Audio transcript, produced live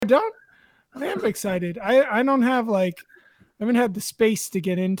don't. I am excited. I don't have I haven't had the space to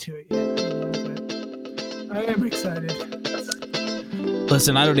get into it yet. But I am excited.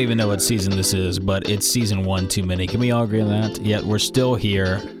 Listen, I don't even know what season this is, but it's season 1 too many. Can we all agree on that? Yet we're still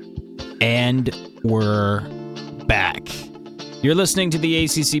here, and we're back. You're listening to the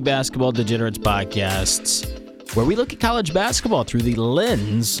ACC Basketball Degenerates podcasts, where we look at college basketball through the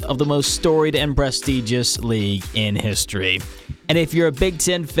lens of the most storied and prestigious league in history. And if you're a Big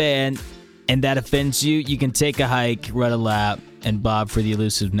Ten fan and that offends you, you can take a hike, run a lap, and bob for the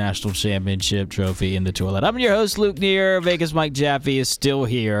elusive national championship trophy in the toilet. I'm your host, Luke Neer. Vegas Mike Jaffe is still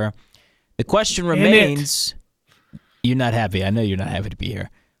here. The question remains, you're not happy. I know you're not happy to be here.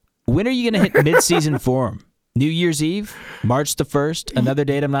 When are you going to hit mid-season form? New Year's Eve? March the 1st? Another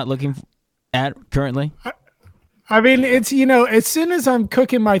date I'm not looking at currently? I mean, it's, as soon as I'm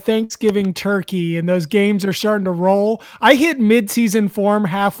cooking my Thanksgiving turkey and those games are starting to roll, I hit mid-season form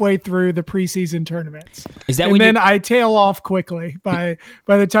halfway through the preseason tournaments. Is that and then I tail off quickly by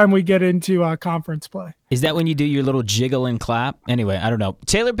the time we get into conference play. Is that when you do your little jiggle and clap? Anyway, I don't know.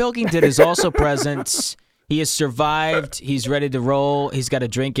 Taylor Pilkington is also present. He has survived. He's ready to roll. He's got a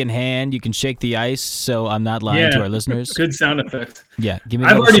drink in hand. You can shake the ice, so I'm not lying to our listeners. Good sound effect. Yeah, give me.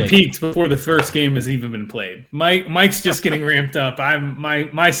 I've already peaked before the first game has even been played. Mike's just getting ramped up.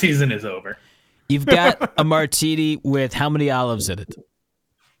 My season is over. You've got a martini with how many olives in it?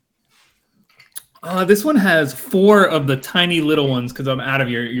 This one has 4 of the tiny little ones because I'm out of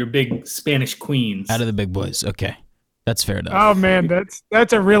your big Spanish queens. Out of the big boys. Okay. That's fair enough. Oh man,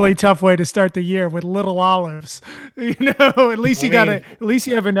 that's a really tough way to start the year with little olives. At least you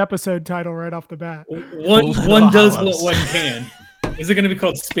have an episode title right off the bat. One does what one can. Is it going to be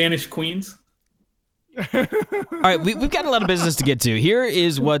called Spanish Queens? All right, we've got a lot of business to get to. Here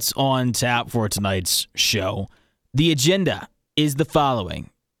is what's on tap for tonight's show. The agenda is the following.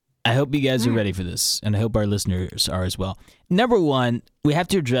 I hope you guys are ready for this, and I hope our listeners are as well. Number 1, we have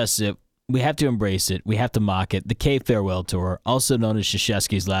to address it. We have to embrace it. We have to mock it. The K Farewell Tour, also known as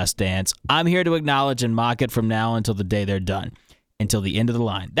Krzyzewski's Last Dance. I'm here to acknowledge and mock it from now until the day they're done, until the end of the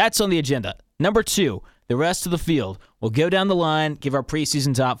line. That's on the agenda. Number 2, the rest of the field. We'll go down the line, give our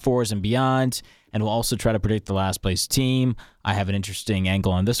preseason top 4s and beyond, and we'll also try to predict the last place team. I have an interesting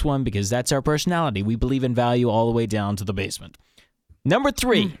angle on this one because that's our personality. We believe in value all the way down to the basement. Number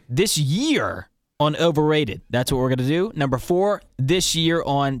 3, this year on Overrated. That's what we're going to do. Number 4, this year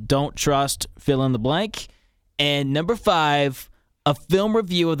on Don't Trust, fill in the blank. And number 5, a film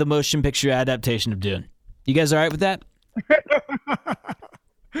review of the motion picture adaptation of Dune. You guys all right with that?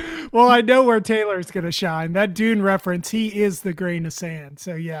 Well, I know where Taylor's going to shine. That Dune reference, he is the grain of sand.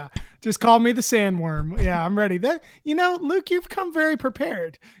 So, yeah, just call me the sandworm. Yeah, I'm ready. Luke, you've come very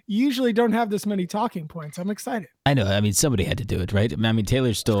prepared. You usually don't have this many talking points. I'm excited. I know. I mean, somebody had to do it, right? I mean,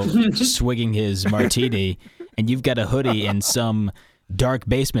 Taylor's still swigging his martini, and you've got a hoodie in some dark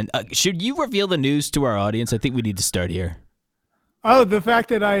basement. Should you reveal the news to our audience? I think we need to start here. Oh, the fact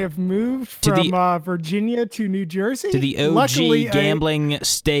that I have moved from Virginia to New Jersey? To the OG gambling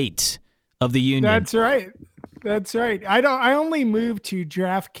state of the union. That's right. That's right. I only moved to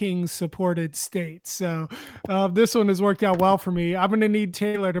DraftKings supported states. So this one has worked out well for me. I'm going to need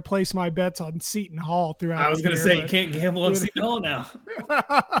Taylor to place my bets on Seton Hall throughout. I was going to say, you can't gamble on Seton Hall now.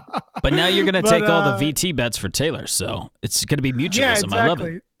 But now you're going to take all the VT bets for Taylor. So it's going to be mutualism. Yeah, exactly. I love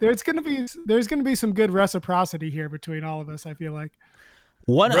it. There's going to be some good reciprocity here between all of us, I feel like.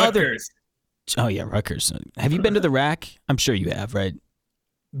 Rutgers. Oh yeah, Rutgers. Have you been to the Rack? I'm sure you have, right?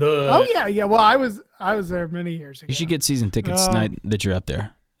 Oh yeah. Well, I was there many years ago. You should get season tickets tonight that you're up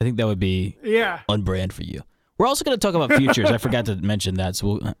there. I think that would be on brand for you. We're also going to talk about futures. I forgot to mention that, so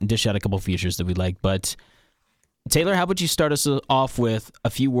we'll dish out a couple futures that we like. But Taylor, how about you start us off with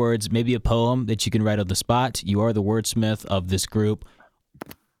a few words, maybe a poem that you can write on the spot. You are the wordsmith of this group.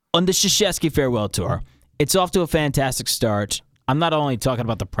 On the Krzyzewski Farewell Tour, it's off to a fantastic start. I'm not only talking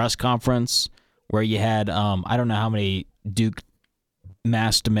about the press conference where you had, I don't know how many Duke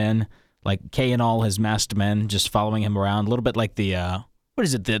masked men, like K and all his masked men just following him around. A little bit like the, what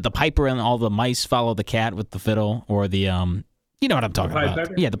is it, the piper and all the mice follow the cat with the fiddle, or the, you know what I'm talking about.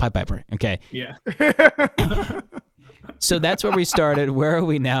 Piper? Yeah, the Pied Piper. Okay. Yeah. So that's where we started. Where are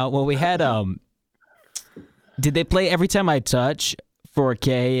we now? Well, we had, did they play Every Time I Touch for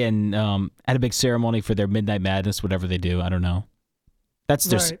K and had a big ceremony for their Midnight Madness, whatever they do? I don't know. That's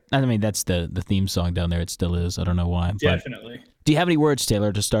their. Right. I mean, that's the theme song down there. It still is. I don't know why. Definitely. But do you have any words,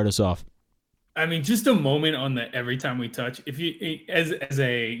 Taylor, to start us off? I mean, just a moment on the Every Time We Touch. If you, as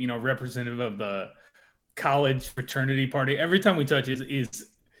a representative of the college fraternity party, Every Time We Touch is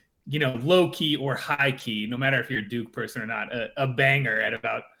low key or high key, no matter if you're a Duke person or not, a banger at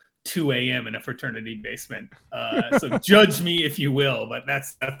about 2 a.m. in a fraternity basement. So judge me if you will, but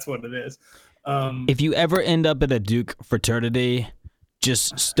that's what it is. If you ever end up at a Duke fraternity,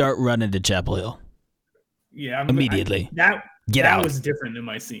 just start running to Chapel Hill. Yeah, immediately. That out. Was different than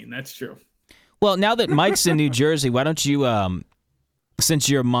my scene. That's true. Well, now that Mike's in New Jersey, why don't you, since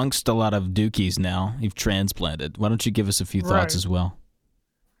you're amongst a lot of Dukies now, you've transplanted, why don't you give us a few thoughts as well?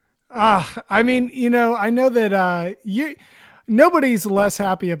 I mean, I know that nobody's less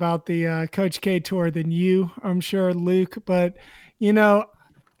happy about the Coach K tour than you, I'm sure, Luke. But,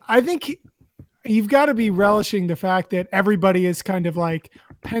 I think you've got to be relishing the fact that everybody is kind of like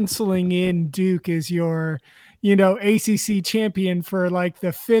penciling in Duke as your, ACC champion for like the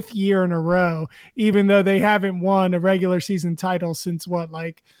 5th year in a row, even though they haven't won a regular season title since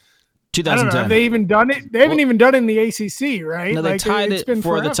 2010. Have they even done it? They haven't even done it in the ACC, right? No, they tied it for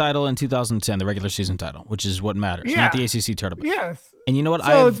forever. The title in 2010, the regular season title, which is what matters, not the ACC tournament. Yes. And you know what?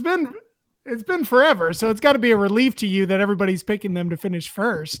 So it's been forever. So it's got to be a relief to you that everybody's picking them to finish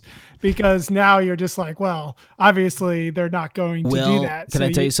first, because now you're just like, well, obviously they're not going to do that. Can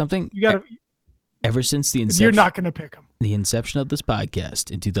I tell you something? You got to. Ever since the inception, you're not going to pick them. The inception of this podcast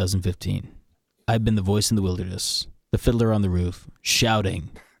in 2015, I've been the voice in the wilderness, the fiddler on the roof,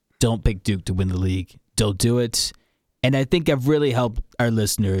 shouting, "Don't pick Duke to win the league. Don't do it." And I think I've really helped our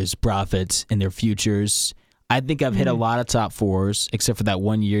listeners profit in their futures. I think I've hit a lot of top 4s, except for that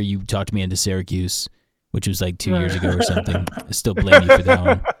one year you talked me into Syracuse, which was like 2 years ago or something. I still blame you for that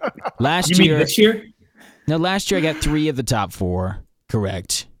one. Last year, this year? No, last year I got 3 of the top 4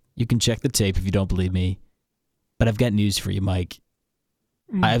 correct. You can check the tape if you don't believe me. But I've got news for you, Mike.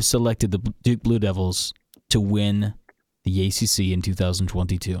 I have selected the Duke Blue Devils to win the ACC in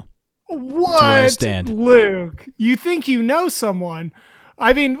 2022. What, Luke? You think you know someone?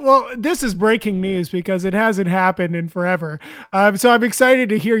 I mean, well, this is breaking news because it hasn't happened in forever. So I'm excited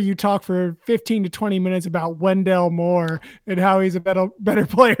to hear you talk for 15 to 20 minutes about Wendell Moore and how he's a better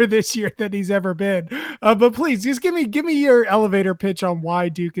player this year than he's ever been. But please, just give me your elevator pitch on why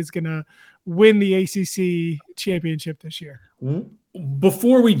Duke is going to win the ACC championship this year.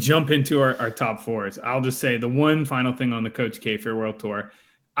 Before we jump into our top 4s, I'll just say the one final thing on the Coach K Farewell Tour.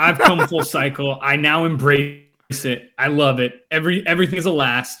 I've come full cycle. I now embrace it. I love it. Everything is a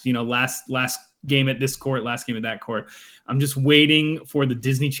last game at this court, last game at that court. I'm just waiting for the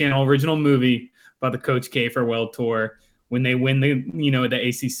Disney Channel original movie about the Coach K Farewell Tour. When they win the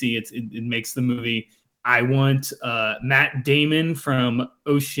ACC, it makes the movie. I want Matt Damon from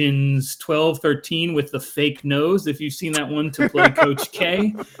Ocean's 12-13 with the fake nose. If you've seen that one, to play Coach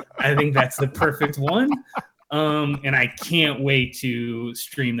K, I think that's the perfect one. And I can't wait to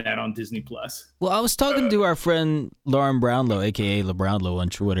stream that on Disney Plus. Well, I was talking to our friend Lauren Brownlow, aka La Brownlow, on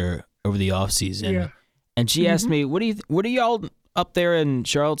Twitter over the off season, and she asked me, "What are y'all up there in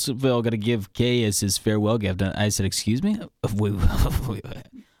Charlottesville going to give Kay as his farewell gift?" And I said, "Excuse me."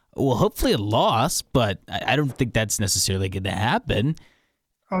 Well, hopefully a loss, but I don't think that's necessarily going to happen.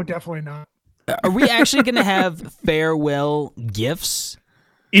 Oh, definitely not. Are we actually going to have farewell gifts?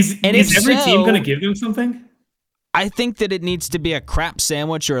 Is every team going to give them something? I think that it needs to be a crap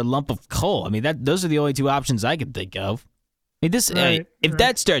sandwich or a lump of coal. I mean, those are the only 2 options I can think of. I mean, if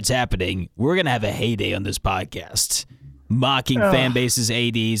that starts happening, we're going to have a heyday on this podcast. Mocking fan bases,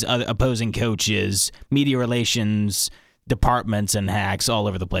 ADs, other opposing coaches, media relations, departments, and hacks all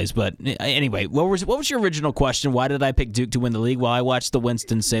over the place. But anyway, what was your original question? Why did I pick Duke to win the league? Well, I watched the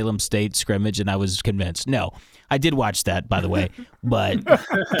Winston-Salem State scrimmage, and I was convinced. No, I did watch that, by the way. But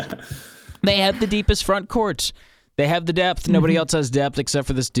they have the deepest front court. They have the depth. Nobody else has depth except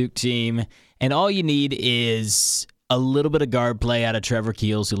for this Duke team. And all you need is a little bit of guard play out of Trevor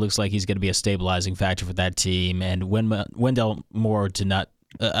Keels, who looks like he's going to be a stabilizing factor for that team. And Wendell Moore to not,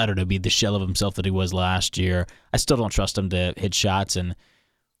 be the shell of himself that he was last year. I still don't trust him to hit shots.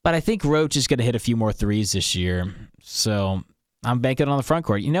 But I think Roach is going to hit a few more threes this year. So I'm banking on the front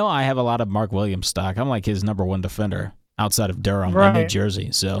court. I have a lot of Mark Williams stock. I'm like his number 1 defender outside of Durham and New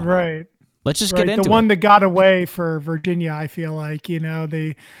Jersey. So let's just get into the one that got away for Virginia. I feel like,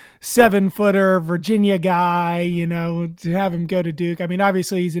 the 7-footer Virginia guy, to have him go to Duke. I mean,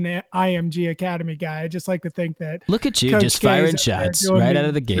 obviously he's an IMG Academy guy. I just like to think that. Look at you, just firing shots right out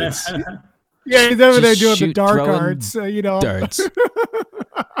of the gates. Yeah, he's over there doing the dark arts, darts.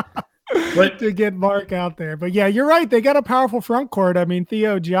 To get Mark out there. But yeah, you're right. They got a powerful front court. I mean,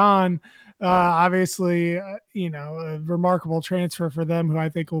 Theo John, obviously, a remarkable transfer for them, who I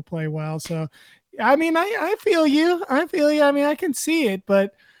think will play well. So, I mean, I feel you. I mean, I can see it,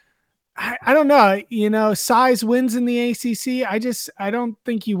 but I don't know. Size wins in the ACC. I don't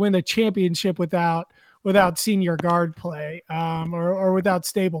think you win a championship without without senior guard play, or without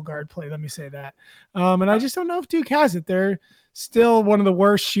stable guard play. Let me say that. And I just don't know if Duke has it. They're still one of the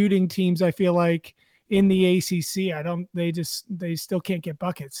worst shooting teams, I feel like, in the ACC. They still can't get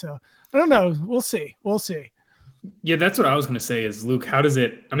buckets. So I don't know. We'll see. Yeah, that's what I was going to say is, Luke, how does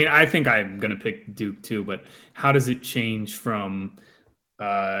it – I mean, I think I'm going to pick Duke too, but how does it change from,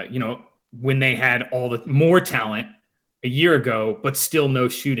 when they had all the more talent a year ago but still no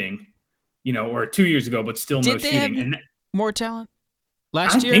shooting, or 2 years ago but still no shooting? And more talent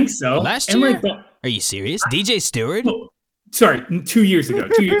last year? I think so. Last year? Are you serious? DJ Stewart? Sorry, 2 years ago.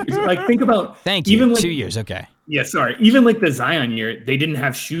 2 years. Like, think about – Thank you. Even 2 years, okay. Yeah, sorry. Even like the Zion year, they didn't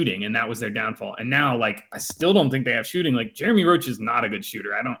have shooting, and that was their downfall. And now, like, I still don't think they have shooting. Like, Jeremy Roach is not a good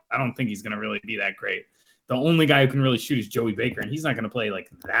shooter. I don't think he's going to really be that great. The only guy who can really shoot is Joey Baker, and he's not going to play like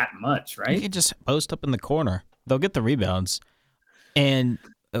that much, right? He can just post up in the corner. They'll get the rebounds. And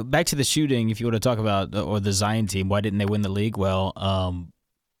back to the shooting, if you want to talk about or the Zion team, why didn't they win the league? Well,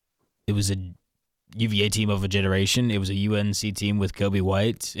 it was a UVA team of a generation. It was a UNC team with Kobe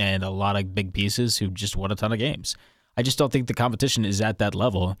White and a lot of big pieces who just won a ton of games. I just don't think the competition is at that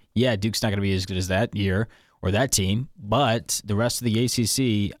level. Yeah, Duke's not going to be as good as that year or that team, but the rest of the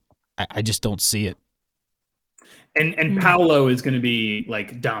ACC, I just don't see it. And Paolo is going to be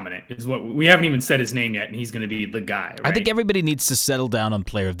like dominant. Is what we haven't even said his name yet, and he's going to be the guy. Right? I think everybody needs to settle down on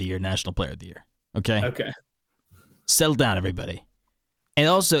Player of the Year, National Player of the Year. Okay. Okay. Settle down, everybody. And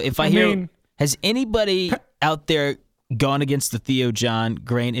also, if I hear. Has anybody out there gone against the Theo John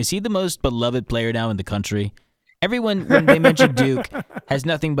grain? Is he the most beloved player now in the country? Everyone, when they mention Duke, has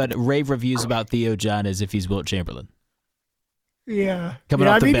nothing but rave reviews about Theo John as if he's Wilt Chamberlain. Yeah. Coming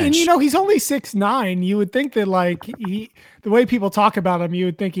off the bench. And he's only 6'9". You would think that the way people talk about him, you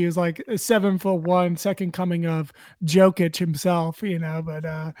would think he was like a 7'1", second coming of Jokic himself,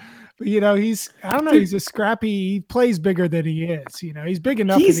 but he's a scrappy, he plays bigger than he is, he's big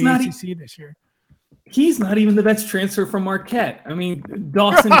enough in the ACC this year. He's not even the best transfer from Marquette. I mean,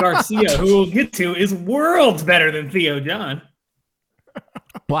 Dawson Garcia, who we'll get to, is worlds better than Theo John.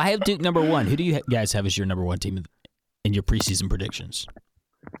 Well, I have Duke number one. Who do you guys have as your number one team in your preseason predictions?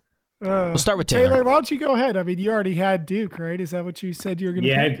 We'll start with Taylor. Taylor, why don't you go ahead? I mean, you already had Duke, right? Is that what you said you were going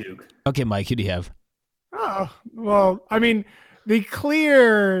to pick? Yeah, Duke. Okay, Mike, who do you have? Oh, well, I mean, the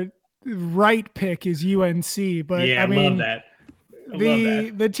clear right pick is UNC, but yeah, I mean, love that.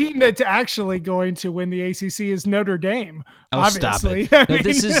 The team that's actually going to win the ACC is Notre Dame. Oh, obviously. Stop it!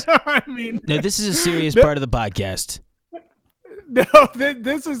 This is a serious part of the podcast. No,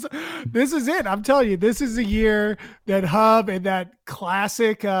 this is it. I'm telling you, this is a year that Hub and that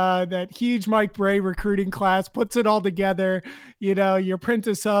classic, that huge Mike Brey recruiting class puts it all together. Your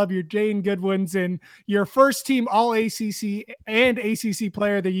Prentice Hub, your Jane Goodwins, and your first team All ACC and ACC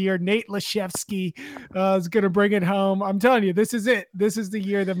Player of the Year, Nate Laszewski, is going to bring it home. I'm telling you, this is it. This is the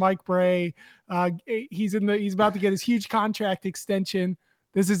year that Mike Brey, he's about to get his huge contract extension.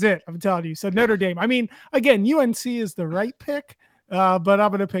 This is it. I'm telling you. So Notre Dame. I mean, again, UNC is the right pick, but I'm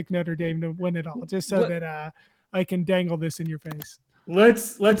going to pick Notre Dame to win it all, just so that I can dangle this in your face.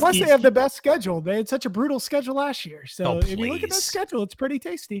 Let's. Plus, they have the best schedule. They had such a brutal schedule last year. So if you look at that schedule, it's pretty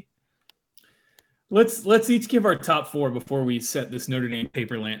tasty. Let's each give our top four before we set this Notre Dame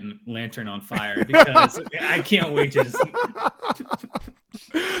paper lantern on fire, because I can't wait to just.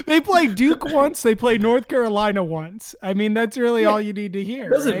 They played Duke once. They played North Carolina once. I mean, that's really all you need to hear.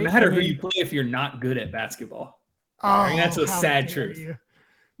 It doesn't matter who you play if you're not good at basketball. I mean, that's a sad truth.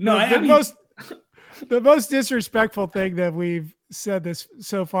 No, the most disrespectful thing that we've said this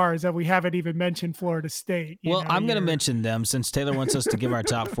so far is that we haven't even mentioned Florida State. I'm going to mention them since Taylor wants us to give our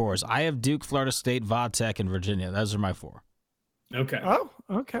top fours. I have Duke, Florida State, Va Tech, and Virginia. Those are my four. Okay. Oh,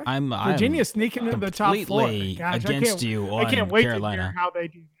 okay. Virginia sneaking into the top four. Gosh, against you on Carolina. I can't wait to hear how they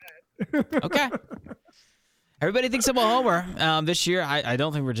do that. Okay. Everybody thinks I'm a homer. This year, I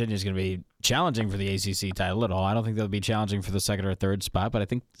don't think Virginia is going to be challenging for the ACC title at all. I don't think they'll be challenging for the second or third spot, but I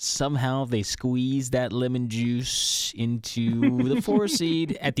think somehow they squeeze that lemon juice into the 4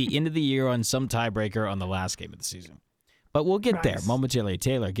 seed at the end of the year on some tiebreaker on the last game of the season. But we'll get there momentarily.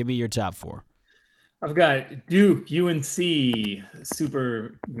 Taylor, give me your top four. I've got Duke, UNC,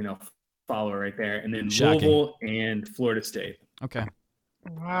 super, follower right there, and then Louisville and Florida State. Okay.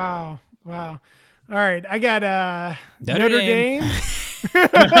 Wow. All right, I got Notre Dame.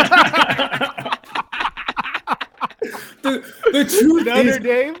 the truth Notre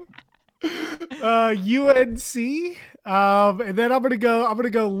Dame, UNC, and then I'm gonna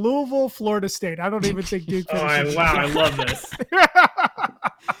go Louisville, Florida State. I don't even think Duke. I love this.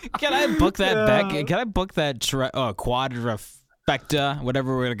 Can I book that back? Can I book that quadrifecta quadfecta,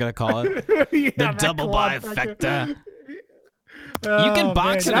 whatever we're gonna call it, Yeah, the that double quadfecta. bifecta. You Oh, can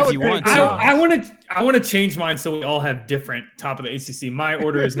box man, it that if you would want be to. I want to change mine so we all have different top of the ACC. My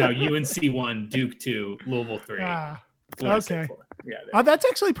order is now UNC 1, Duke 2, Louisville 3. Florida State okay. 4. Yeah, Oh, that's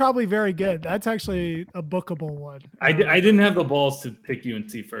actually probably very good. That's actually a bookable one. I didn't have the balls to pick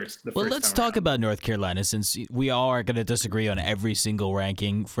UNC first. Well, let's talk about North Carolina since we all are going to disagree on every single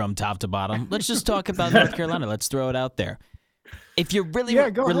ranking from top to bottom. Let's just talk about North Carolina. Let's throw it out there. If you're really go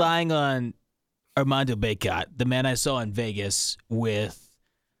ahead. relying on Armando Bacot, the man I saw in Vegas with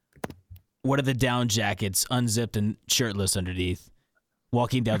one of the down jackets unzipped and shirtless underneath,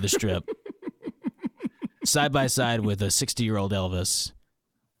 walking down the strip, side by side with a 60-year-old Elvis.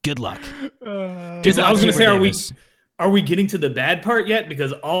 Good luck. I was going to say, are we getting to the bad part yet?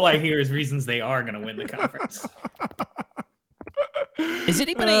 Because all I hear is reasons they are going to win the conference. Has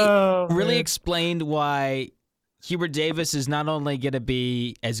anybody really explained why Hubert Davis is not only going to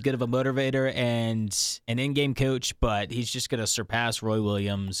be as good of a motivator and an in-game coach, but he's just going to surpass Roy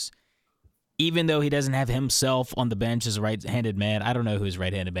Williams, even though he doesn't have himself on the bench as a right-handed man? I don't know who his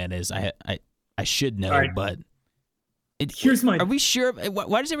right-handed man is. I should know, right. but are we sure?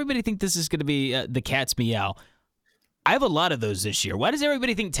 Why does everybody think this is going to be the cat's meow? I have a lot of those this year. Why does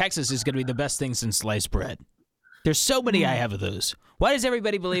everybody think Texas is going to be the best thing since sliced bread? There's so many I have of those. Why does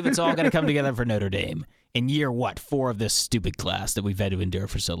everybody believe it's all going to come together for Notre Dame in year, 4 of this stupid class that we've had to endure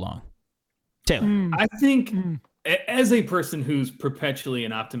for so long? Taylor. I think as a person who's perpetually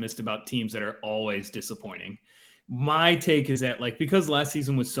an optimist about teams that are always disappointing, my take is that, like, because last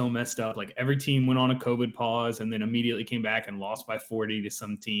season was so messed up, like every team went on a COVID pause and then immediately came back and lost by 40 to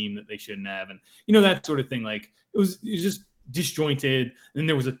some team that they shouldn't have. And, that sort of thing. Like, it was just disjointed. And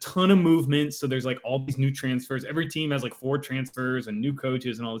there was a ton of movement. So there's like all these new transfers. Every team has like 4 transfers and new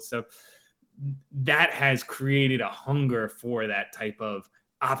coaches and all this stuff. That has created a hunger for that type of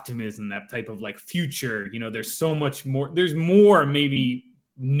optimism, that type of like future. There's so much more. There's more maybe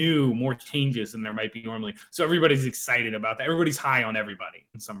more changes than there might be normally. So everybody's excited about that. Everybody's high on everybody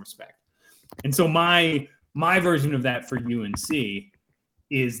in some respect. And so my version of that for UNC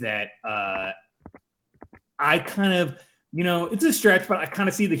is that I kind of, it's a stretch, but I kind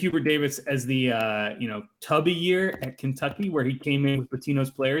of see the Hubert Davis as the, Tubby year at Kentucky, where he came in with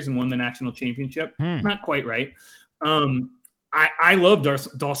Pitino's players and won the national championship. Not quite right. I love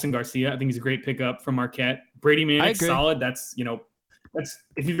Dawson Garcia. I think he's a great pickup from Marquette. Brady Manick's solid. That's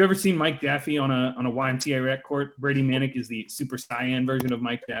if you've ever seen Mike Jaffe on a YMCA rec court, Brady Manick is the super cyan version of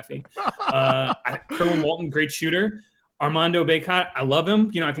Mike Jaffe. Kerwin Walton, great shooter. Armando Bacot, I love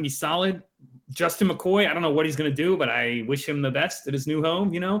him. I think he's solid. Justin McCoy, I don't know what he's going to do, but I wish him the best at his new home.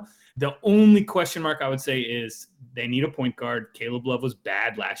 The only question mark I would say is they need a point guard. Caleb Love was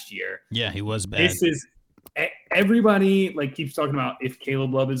bad last year. Yeah, he was bad. This is everybody keeps talking about if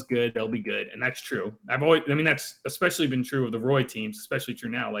Caleb Love is good, they'll be good. And that's true. That's especially been true of the Roy teams, especially true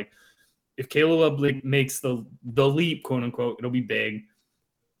now. Like if Caleb Love makes the leap, quote unquote, it'll be big.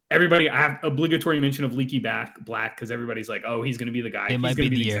 Everybody, I have obligatory mention of Leaky Black because everybody's like, oh, he's going to be the guy. It might be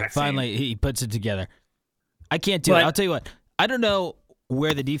the year. Finally, he puts it together. I can't do it. I'll tell you what. I don't know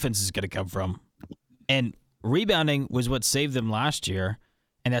where the defense is going to come from. And rebounding was what saved them last year,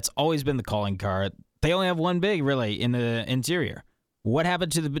 and that's always been the calling card. They only have one big, really, in the interior. What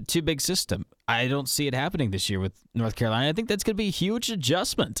happened to the 2 big system? I don't see it happening this year with North Carolina. I think that's going to be a huge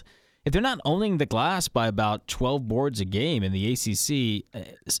adjustment. If they're not owning the glass by about 12 boards a game in the ACC,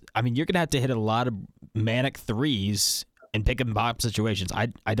 you're going to have to hit a lot of manic threes and pick and pop situations.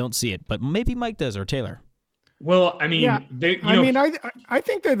 I don't see it, but maybe Mike does or Taylor. Well, I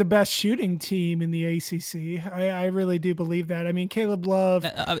think they're the best shooting team in the ACC. I really do believe that. Caleb Love.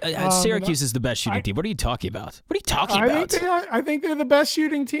 Syracuse is the best shooting team. What are you talking about? What are you talking about? I think they're the best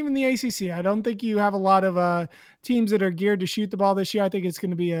shooting team in the ACC. I don't think you have a lot of teams that are geared to shoot the ball this year. I think it's going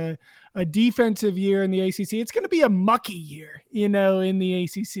to be a defensive year in the ACC. It's going to be a mucky year, in the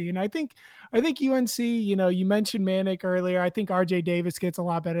ACC. And I think UNC, you mentioned Manick earlier. I think RJ Davis gets a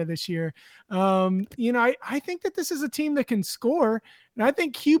lot better this year. I think that this is a team that can score. And I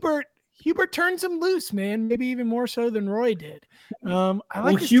think Hubert turns them loose, man, maybe even more so than Roy did.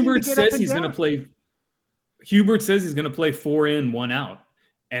 Hubert says he's going to play 4 in, 1 out.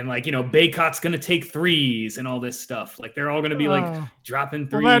 And Bacot's going to take threes and all this stuff. Like they're all going to be dropping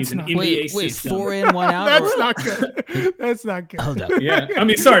threes and NBA system. 4 in, 1 out. That's not good. That's not good. Hold up. Yeah.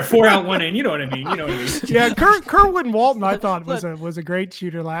 4 out, 1 in. You know what I mean? Yeah. Kerwin Walton, I thought was a great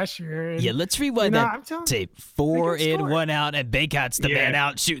shooter last year. And, let's rewind that tape. 4 in, 1 out, and Bacot's the man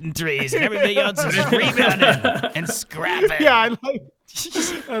out shooting threes, and everybody else is just rebounding and scrapping. Yeah,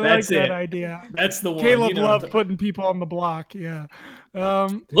 I like that idea. That's the one. Caleb loved putting people on the block. Yeah.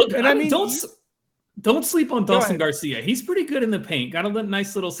 Look, and I mean, don't sleep on Dawson Garcia. He's pretty good in the paint. Got a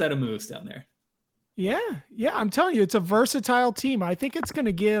nice little set of moves down there. Yeah. I'm telling you, it's a versatile team. I think it's going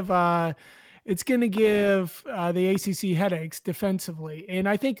to give the ACC headaches defensively. And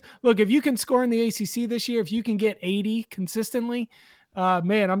I think, look, if you can score in the ACC this year, if you can get 80 consistently,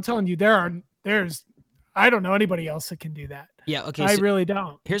 man, I'm telling you, there's I don't know anybody else that can do that. Yeah, okay. I really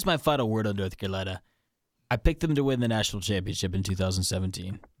don't. Here's my final word on North Carolina. I picked them to win the national championship in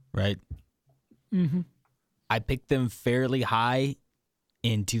 2017, right? Mm-hmm. I picked them fairly high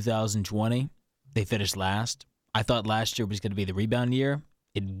in 2020. They finished last. I thought last year was going to be the rebound year.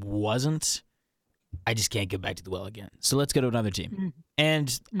 It wasn't. I just can't get back to the well again. So let's go to another team. Mm-hmm.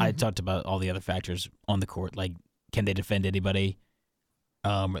 And I talked about all the other factors on the court, like can they defend anybody?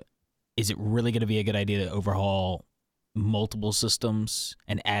 Is it really going to be a good idea to overhaul multiple systems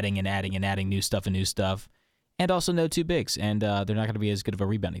and adding new stuff? And also no two bigs, and they're not going to be as good of a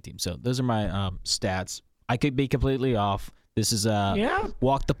rebounding team. So those are my stats. I could be completely off. This is a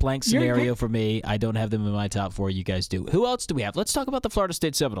walk the plank scenario for me. I don't have them in my top 4. You guys do. Who else do we have? Let's talk about the Florida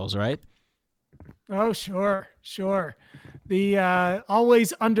State Seminoles, all right? Oh, sure. The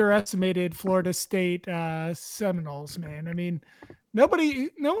always underestimated Florida State Seminoles, man. I mean,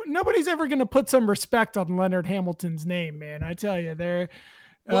 nobody's ever going to put some respect on Leonard Hamilton's name, man. I tell you,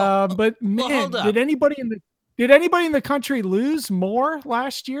 but man, did anybody in the country lose more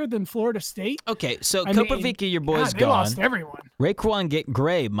last year than Florida State? Okay, so Kopovica, your boy's they gone. Lost everyone. Raekwon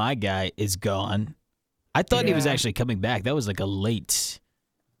Gray, my guy, is gone. I thought he was actually coming back. That was like a late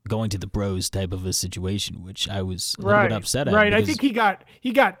going to the pros type of a situation, which I was a little bit upset at. Right, I think he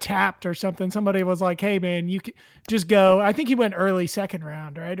got tapped or something. Somebody was like, "Hey, man, you can just go." I think he went early second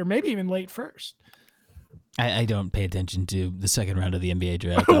round, right, or maybe even late first. I don't pay attention to the second round of the NBA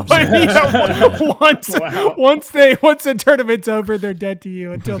draft. Once the tournament's over, they're dead to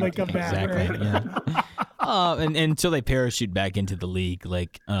you until they come back. Exactly. Right? Yeah. And until they parachute back into the league,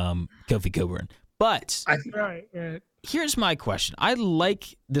 like Kofi Coburn. But right. Here's my question. I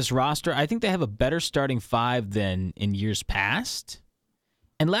like this roster. I think they have a better starting 5 than in years past.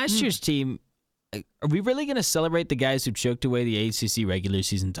 And last year's team, are we really going to celebrate the guys who choked away the ACC regular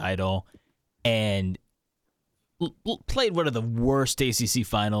season title and played one of the worst ACC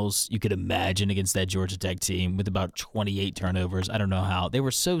finals you could imagine against that Georgia Tech team with about 28 turnovers? I don't know how. They were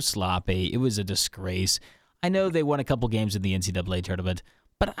so sloppy. It was a disgrace. I know they won a couple games in the NCAA tournament,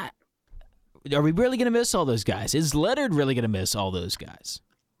 but are we really going to miss all those guys? Is Leonard really going to miss all those guys?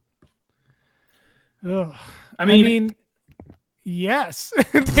 Ugh. I mean, yes.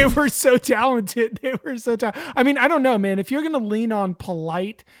 They were so talented. I mean, I don't know, man. If you're going to lean on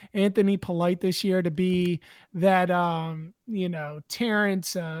Anthony Polite this year to be that,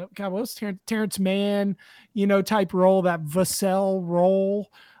 Terrence, what was Terrence Mann, type role, that Vassell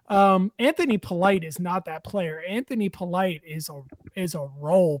role. Anthony Polite is not that player. Anthony Polite is a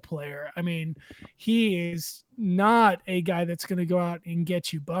role player. I mean, he is not a guy that's going to go out and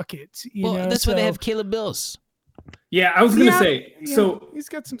get you buckets. That's why they have Caleb Mills. Yeah, I was going to say. So he's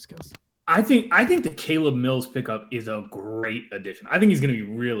got some skills. I think the Caleb Mills pickup is a great addition. I think he's going to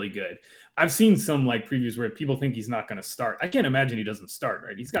be really good. I've seen some previews where people think he's not going to start. I can't imagine he doesn't start.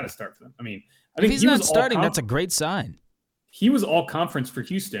 Right? He's got to start for them. I mean, I think if he's not starting, that's a great sign. He was all conference for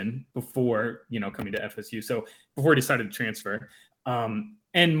Houston before, coming to FSU. So before he decided to transfer.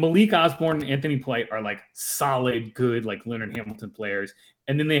 And Malik Osborne and Anthony Polite are solid, good, Leonard Hamilton players.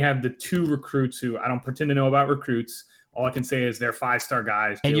 And then they have the 2 recruits who I don't pretend to know about recruits. All I can say is they're 5-star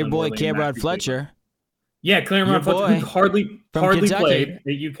guys. And your boy Cameron Fletcher. Yeah, Cameron Fletcher, who hardly played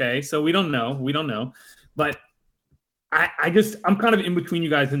at UK. So we don't know. But I'm kind of in between you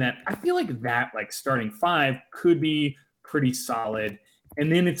guys in that I feel like that starting 5 could be pretty solid. And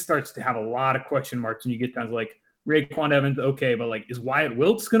then it starts to have a lot of question marks when you get down to Raekwon Evans, okay, but is Wyatt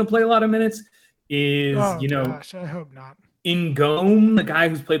Wilkes going to play a lot of minutes? Gosh, I hope not. Ngome, the guy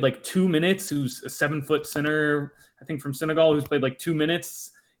who's played 2 minutes, who's a 7-foot center, I think from Senegal, who's played 2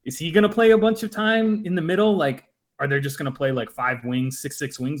 minutes. Is he going to play a bunch of time in the middle? Are they just going to play 5 wings,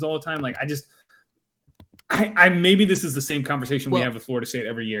 6 wings all the time? I maybe this is the same conversation we have with Florida State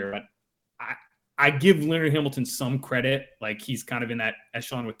every year, but I give Leonard Hamilton some credit. He's kind of in that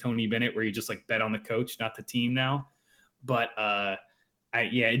echelon with Tony Bennett where you just bet on the coach, not the team now. But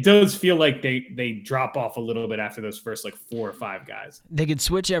it does feel like they drop off a little bit after those first 4 or 5 guys. They could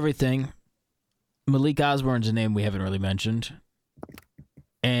switch everything. Malik Osborne's a name we haven't really mentioned.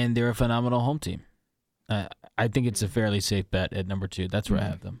 And they're a phenomenal home team. I think it's a fairly safe bet at number 2. That's where I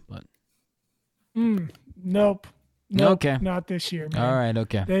have them. But Nope. Nope, Okay. not this year, man. All right.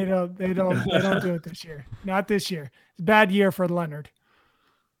 Okay. They don't do it this year. Not this year. It's a bad year for Leonard.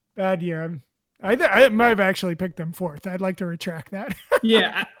 Bad year. I might have actually picked them fourth. I'd like to retract that.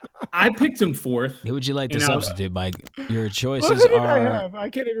 Yeah, I picked him fourth. Who would you like to You know, substitute, Mike? Your What choices did I are. have? I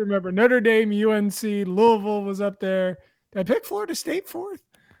can't even remember. Notre Dame, UNC, Louisville was up there. Did I pick Florida State fourth?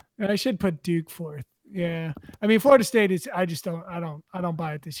 And I should put Duke fourth. Yeah. I mean, Florida State is, I don't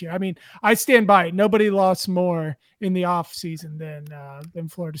buy it this year. I mean, I stand by it. Nobody lost more in the off season than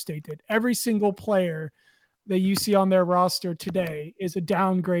Florida State did. Every single player that you see on their roster today is a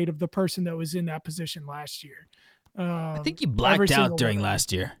downgrade of the person that was in that position last year. I think you every blacked single out during one.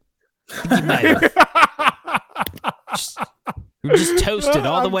 last year. I think you might have. You were just toasted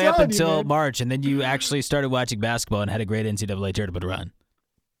all the I'm way up telling you, until man. March, and then you actually started watching basketball and had a great NCAA tournament run.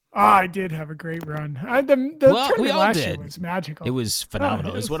 I did have a great run. The Well, we tournament all last did. year was magical. It was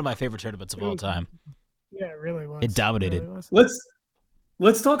phenomenal. It was was- one of my favorite tournaments of all time. Yeah, it really was. It dominated. really was.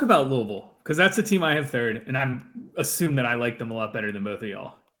 Let's talk about Louisville, because that's the team I have third, and I assume that I like them a lot better than both of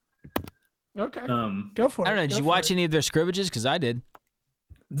y'all. Okay, Um, go for it. I don't know. Did Go you for watch it. any of their scrimmages? Because I did.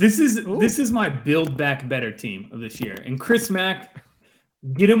 this is my build back better team of this year. And Chris Mack,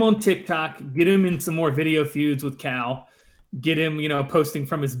 get him on TikTok, get him in some more video feuds with Cal, get him, posting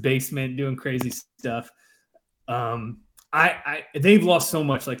from his basement, doing crazy stuff. They've lost so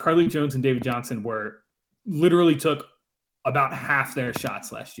much. Like Carly Jones and David Johnson literally took about half their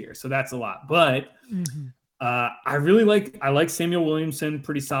shots last year. So that's a lot. But Mhm. I like Samuel Williamson,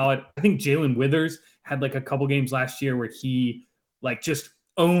 pretty solid. I think Jalen Withers had like a couple games last year where he like just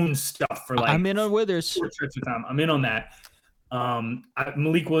owned stuff for like I'm in on Withers. 4 trips of time. I'm in on that.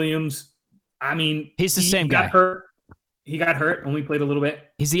 Malik Williams, I mean, He's the same guy. He got hurt, only played a little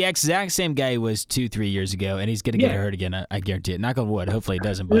bit. He's the exact same guy he was 2-3 years ago, and he's going to get Yeah. hurt again. I guarantee it. Knock on wood. Hopefully he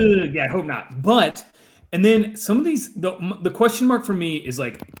doesn't. But Yeah, I hope not. But and then some of these, the question mark for me is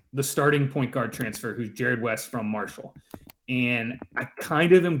like the starting point guard transfer, who's Jared West from Marshall, and I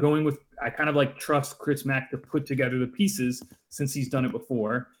kind of am going with trust Chris Mack to put together the pieces since he's done it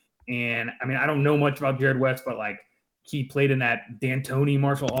before. And I mean, I don't know much about Jared West, but like he played in that D'Antoni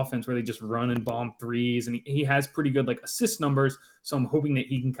Marshall offense where they just run and bomb threes, and he has pretty good like assist numbers. So I'm hoping that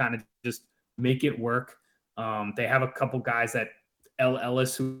he can kind of just make it work. They have a couple guys that L.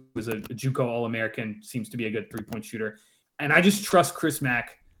 Ellis, who was a JUCO All-American, seems to be a good three-point shooter. And I just trust Chris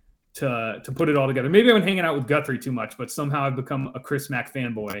Mack to put it all together. Maybe I've been hanging out with Guthrie too much, but somehow I've become a Chris Mack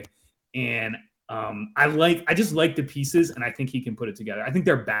fanboy. And I just like the pieces, and I think he can put it together. I think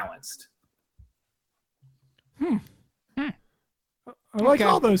they're balanced. I like Okay.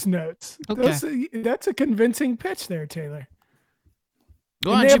 all those notes. Okay. That's a convincing pitch there, Taylor.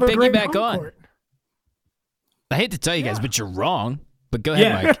 why And they don't you have a pick great it back home on? court. I hate to tell you guys, Yeah. but you're wrong. But go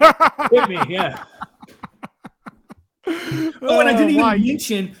ahead, Yeah. Mike. Hit me, yeah. Oh, and I didn't even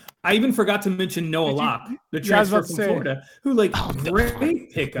mention. I even forgot to mention Noah Did you- Locke, the Yeah, I was transfer about to from say. Florida, who like Oh, no.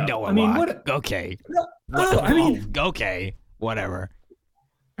 great pickup. Noah I mean, Locke. Okay. I mean, Okay. Whatever.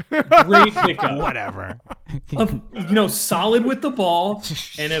 great pickup. Whatever. Solid with the ball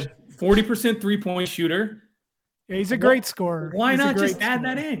and a 40% 3-point shooter. Yeah, he's a great scorer. Why He's a not great just add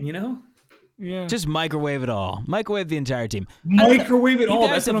scorer. that in? Yeah. Just microwave it all. Microwave the entire team. Microwave it You all.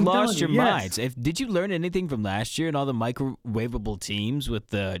 guys That's what have I'm lost your telling you. minds. Did you learn anything from last year and all the microwavable teams with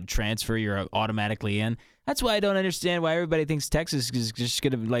the transfer you're automatically in? That's why I don't understand why everybody thinks Texas is just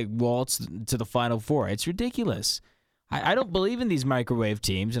going to like waltz to the Final Four. It's ridiculous. I don't believe in these microwave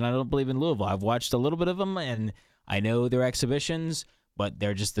teams, and I don't believe in Louisville. I've watched a little bit of them, and I know their exhibitions, but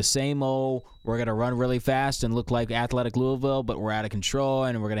they're just the same old, we're going to run really fast and look like athletic Louisville, but we're out of control,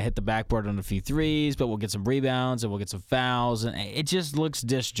 and we're going to hit the backboard on a few threes, but we'll get some rebounds, and we'll get some fouls, and it just looks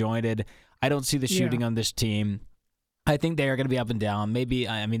disjointed. I don't see the shooting on this team. I think they are going to be up and down. Maybe,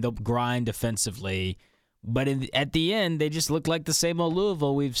 they'll grind defensively, but at the end, they just look like the same old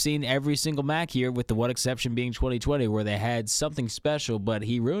Louisville we've seen every single MAC year, with the one exception being 2020, where they had something special, but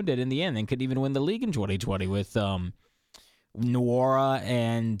he ruined it in the end and couldn't even win the league in 2020 with Nwora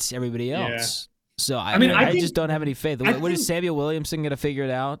and everybody else. So I think- just don't have any faith. I What is think- Samuel Williamson going to figure it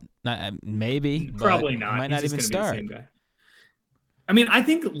out? Maybe. but Probably he not. Might He's not just even gonna start. be the same guy. I mean, I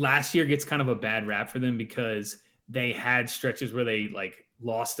think last year gets kind of a bad rap for them because they had stretches where they like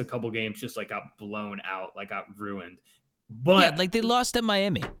lost a couple games, just like got blown out, like got ruined. But Yeah, like they lost at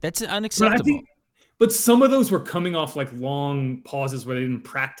Miami. That's but I unacceptable. think, but some of those were coming off like long pauses where they didn't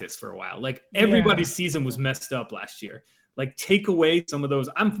practice for a while. Like everybody's season was messed up last year. Like take away some of those.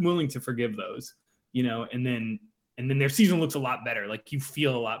 I'm willing to forgive those, and then their season looks a lot better. Like you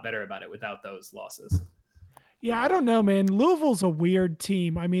feel a lot better about it without those losses. Yeah, I don't know, man. Louisville's a weird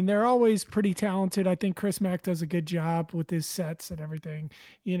team. I mean, they're always pretty talented. I think Chris Mack does a good job with his sets and everything,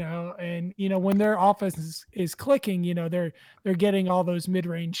 and when their offense is clicking, they're getting all those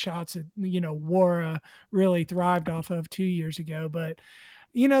mid-range shots that, Wara really thrived off of 2 years ago. But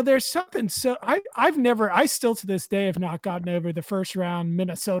there's something. So I still to this day have not gotten over the first round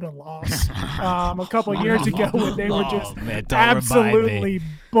Minnesota loss a couple of years ago when they were just absolutely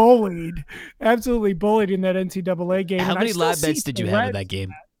bullied in that NCAA game. How many live bets did you have in that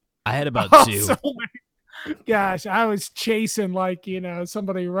game? I had about 2. So gosh, I was chasing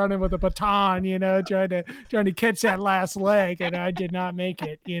somebody running with a baton, trying to catch that last leg, and I did not make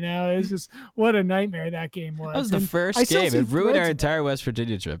it. It was just what a nightmare that game was. That was the first game. It ruined our entire West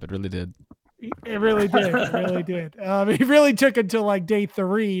Virginia trip. It really did. It really did. It really did. It really took until like day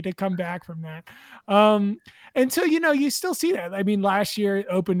 3 to come back from that. And so, you still see that. I mean, last year it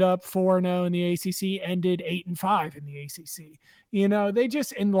opened up 4-0 in the ACC, ended 8-5 in the ACC. They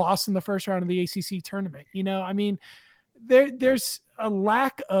just lost in the first round of the ACC tournament. I mean, there's a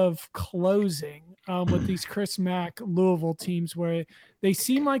lack of closing with these Chris Mack Louisville teams where they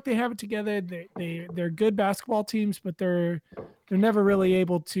seem like they have it together. They're good basketball teams, but they're never really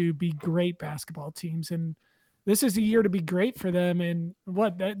able to be great basketball teams. And this is a year to be great for them. And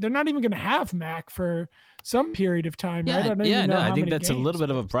they're not even going to have Mack for some period of time. Yeah, right? I think that's a little bit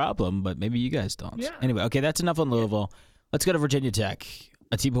of a problem, but maybe you guys don't. Yeah. Anyway, okay, that's enough on Louisville. Let's go to Virginia Tech,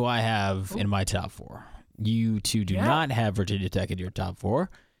 a team who I have in my top 4. You two do not have Virginia Tech in your top 4,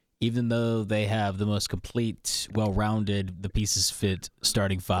 even though they have the most complete, well-rounded, the pieces fit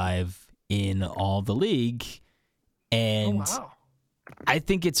starting 5 in all the league. And I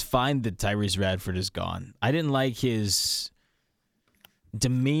think it's fine that Tyrese Radford is gone. I didn't like his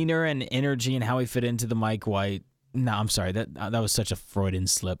demeanor and energy and how he fit into the Mike White. No, I'm sorry. That was such a Freudian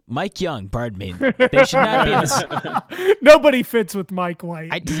slip. Mike Young, pardon me. They should not be in this. Nobody fits with Mike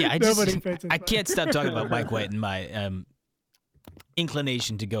White. I can't stop talking about Mike White and my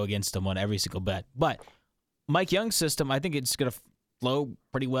inclination to go against him on every single bet. But Mike Young's system, I think it's going to flow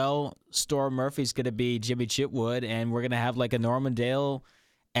pretty well. Storm Murphy's going to be Jimmy Chitwood, and we're going to have like a Norman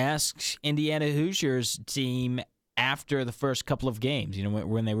Dale-esque Indiana Hoosiers team after the first couple of games,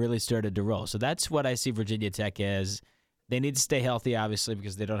 when they really started to roll. So that's what I see Virginia Tech as. They need to stay healthy, obviously,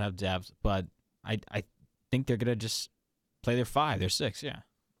 because they don't have depth. But I think they're going to just play their 5, their 6, yeah.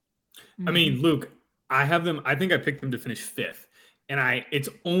 I mean, Luke, I have them. I think I picked them to finish 5th. And it's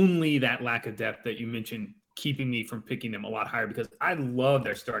only that lack of depth that you mentioned keeping me from picking them a lot higher, because I love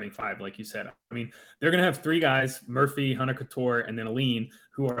their starting 5, like you said. I mean, they're going to have 3 guys, Murphy, Hunter Couture, and then Aline,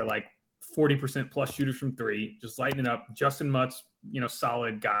 who are like 40% plus shooters from 3, just lighting it up. Justin Mutz,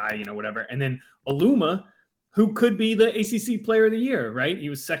 solid guy, whatever. And then Aluma, who could be the ACC player of the year, right? He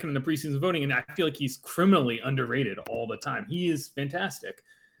was second in the preseason voting, and I feel like he's criminally underrated all the time. He is fantastic.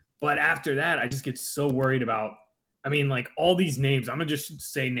 But after that, I just get so worried about, all these names. I'm going to just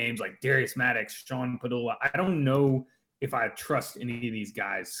say names like Darius Maddox, Sean Padula. I don't know if I trust any of these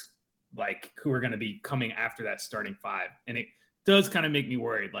guys, who are going to be coming after that starting 5. And it does kind of make me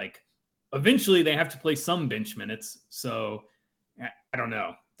worried. Eventually they have to play some bench minutes. So I don't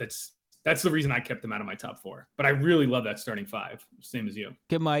know. That's the reason I kept them out of my top 4. But I really love that starting 5, same as you.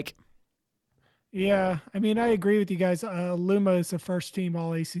 Good, Mike. Yeah, I agree with you guys. Luma is a first-team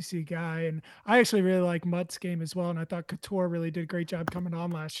All-ACC guy, and I actually really like Mutt's game as well, and I thought Couture really did a great job coming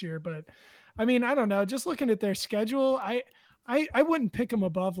on last year. But, I don't know. Just looking at their schedule, I wouldn't pick them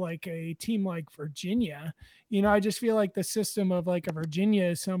above a team like Virginia. I just feel like the system of a Virginia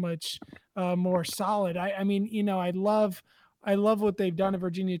is so much more solid. I love what they've done at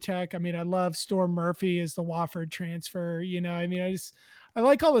Virginia Tech. I love Storm Murphy as the Wofford transfer. I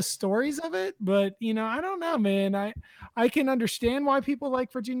like all the stories of it, but I don't know, man. I can understand why people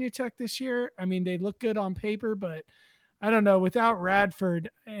like Virginia Tech this year. They look good on paper, but I don't know, without Radford,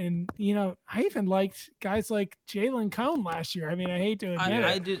 and I even liked guys like Jalen Cone last year. I hate to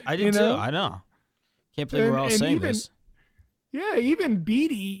admit it. I did too. I know. Can't believe we're all saying this. Yeah, even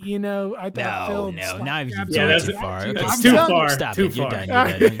Beatty, I thought No, not even too far. Okay, it's too far. Stop too it. far. You're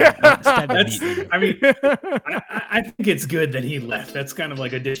done. I think it's good that he left. That's kind of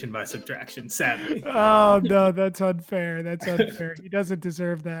like addition by subtraction, sadly. Oh, no, that's unfair. He doesn't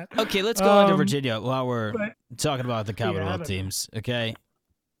deserve that. Okay, let's go on to Virginia while we're talking about the Commonwealth teams, okay?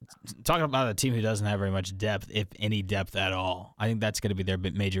 Talking about a team who doesn't have very much depth, if any depth at all. I think that's going to be their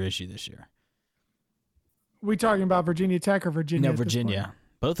major issue this year. We talking about Virginia Tech or Virginia? No, Virginia.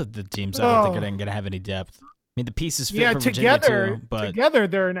 Both of the teams I don't think are going to have any depth. mean, the pieces fit Yeah, for Virginia too, but together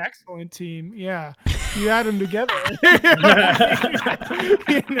they're an excellent team. Yeah, you add them together.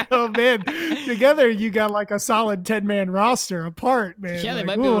 Man, together you got like a solid 10-man roster. Apart, man. yeah, they like,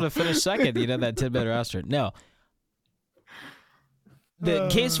 might be able to finish second. That 10-man roster. No, the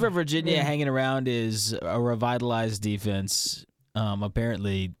case for Virginia hanging around is a revitalized defense.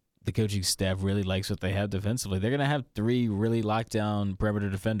 Apparently, the coaching staff really likes what they have defensively. They're going to have 3 really lockdown perimeter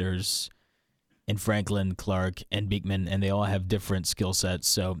defenders in Franklin, Clark, and Beekman, and they all have different skill sets,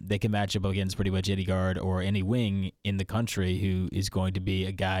 so they can match up against pretty much any guard or any wing in the country who is going to be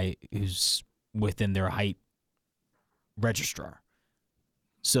a guy who's within their height registrar.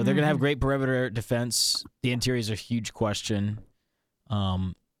 So they're going to have great perimeter defense. The interior is a huge question.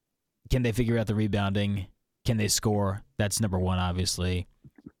 Can they figure out the rebounding? Can they score? That's number one, obviously.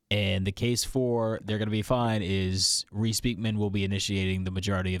 And the case for they're going to be fine is Reese Beekman will be initiating the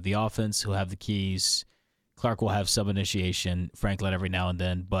majority of the offense. He'll have the keys. Clark will have some initiation, Franklin every now and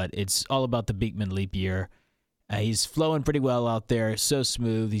then, but it's all about the Beekman leap year. He's flowing pretty well out there, so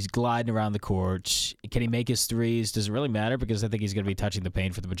smooth. He's gliding around the court. Can he make his threes? Does it really matter? Because I think he's going to be touching the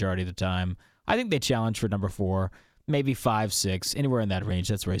paint for the majority of the time. I think they challenge for number 4, maybe 5, 6, anywhere in that range.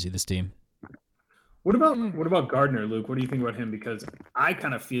 That's where I see this team. What about Gardner, Luke? What do you think about him? Because I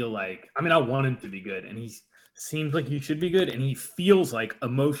kind of feel like, I mean, I want him to be good, and he seems like he should be good, and he feels like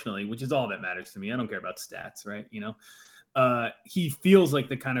emotionally, which is all that matters to me. I don't care about stats, right? He feels like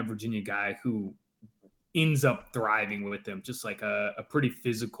the kind of Virginia guy who ends up thriving with them, just like a pretty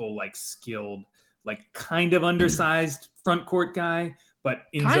physical, like skilled, like kind of undersized front court guy, but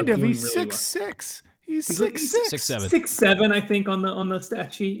ends up doing he's really 6'6". He's 6'7". 6'7", I think, on the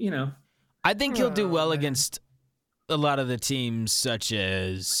stat sheet. I think he'll do well against a lot of the teams such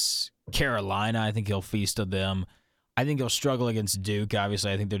as Carolina. I think he'll feast on them. I think he'll struggle against Duke.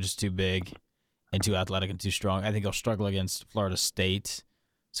 Obviously, I think they're just too big and too athletic and too strong. I think he'll struggle against Florida State.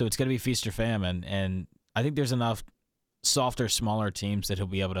 So it's going to be feast or famine. And I think there's enough softer, smaller teams that he'll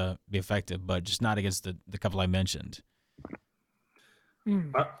be able to be effective, but just not against the couple I mentioned.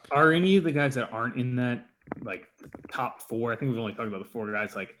 Are any of the guys that aren't in that like top 4? I think we've only talked about the 4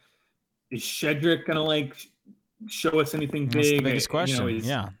 guys. Like, is Shedrick gonna like show us anything big? That's the biggest question.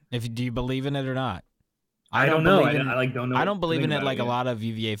 Do you believe in it or not? I don't know. I don't know. I don't believe in it like a lot of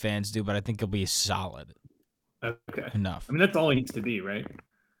UVA fans do, but I think he'll be solid. Okay. Enough. I mean, that's all he needs to be, right?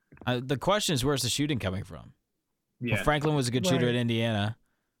 The question is, where's the shooting coming from? Yeah. Well, Franklin was a good shooter at Indiana,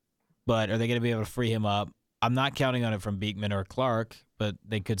 but are they going to be able to free him up? I'm not counting on it from Beekman or Clark, but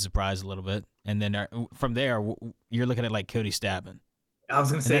they could surprise a little bit. And then from there, you're looking at like Cody Stabbin. I was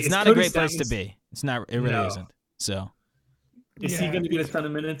going to say, it's not a great place to be. It's not. It really isn't. So, is he going to get a ton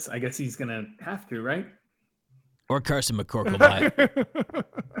of minutes? I guess he's going to have to, right? Or Carson McCorkle might.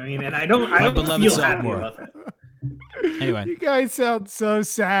 I mean, and I don't feel happy about that. Anyway, you guys sound so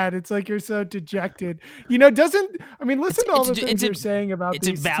sad. It's like you're so dejected. Listen to all the things you're saying about it's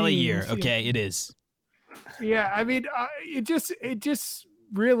these a valley teams. year. Okay, it is. Yeah, I mean, it just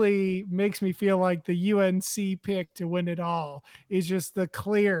really makes me feel like the UNC pick to win it all is just the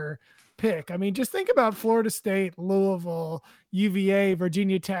clear pick. I mean, just think about Florida State, Louisville, UVA,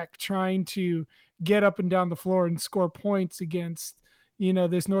 Virginia Tech trying to get up and down the floor and score points against,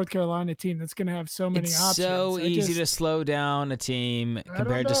 this North Carolina team that's going to have so many options. It's so easy to slow down a team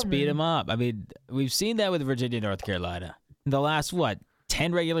compared to speed them up. I mean, we've seen that with Virginia, North Carolina. In the last,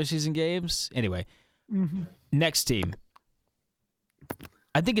 10 regular season games? Anyway, next team.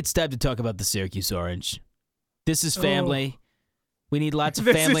 I think it's time to talk about the Syracuse Orange. This is family. We need lots of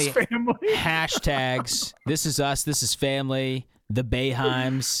family hashtags. This is us. This is family. The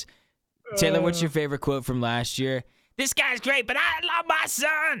Bayheims. Taylor, what's your favorite quote from last year? This guy's great, but I love my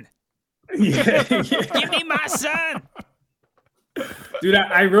son. Give me my son. Dude,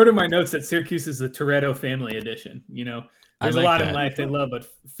 I wrote in my notes that Syracuse is the Toretto family edition. There's a lot in life they love, but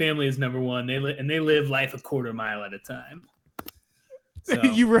family is number one. They live life a quarter mile at a time. So.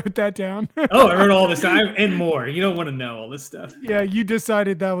 You wrote that down? Oh, I wrote all this time and more. You don't want to know all this stuff. Yeah, you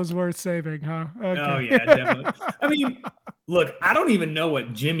decided that was worth saving, huh? Okay. Oh, yeah, definitely. I mean, look, I don't even know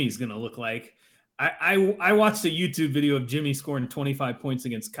what Jimmy's going to look like. I watched a YouTube video of Jimmy scoring 25 points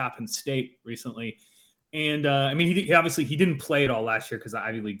against Coppin State recently. And, he obviously didn't play it all last year because the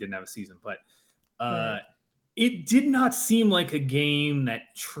Ivy League didn't have a season. But it did not seem like a game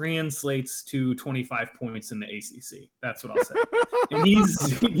that translates to 25 points in the ACC. That's what I'll say. And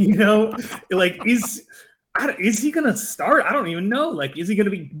he's, is he going to start? I don't even know. Like, is he going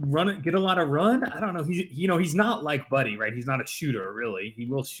to be get a lot of run? I don't know. He's not like Buddy, right? He's not a shooter, really. He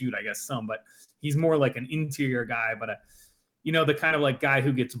will shoot, I guess, some, but he's more like an interior guy. But the kind of like guy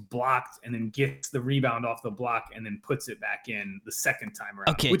who gets blocked and then gets the rebound off the block and then puts it back in the second time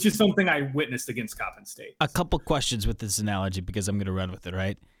around, which is something I witnessed against Coppin State. A couple questions with this analogy because I'm going to run with it,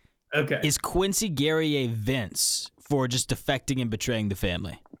 right? Okay. Is Quincy Guerrier Vince for just defecting and betraying the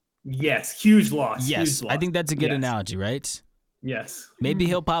family? Yes. Huge loss. Yes. Huge loss. I think that's a good analogy, right? Yes. Maybe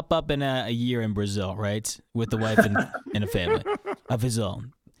he'll pop up in a year in Brazil, right? With a wife and a family of his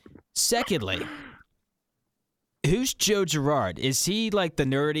own. Secondly, who's Joe Girard? Is he like the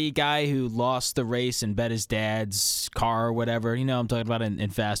nerdy guy who lost the race and bet his dad's car or whatever? You know what I'm talking about in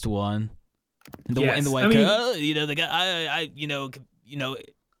Fast One? In the white car, the guy,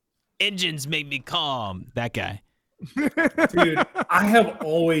 engines make me calm. That guy. Dude, I have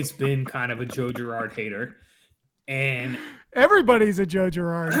always been kind of a Joe Girard hater. And everybody's a Joe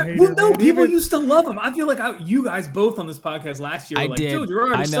Girard hater. Well, no, people used to love him. I feel like you guys both on this podcast last year were like, Joe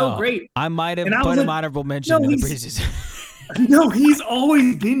Girard is so great. I might have put him honorable mention in the preseason. No, he's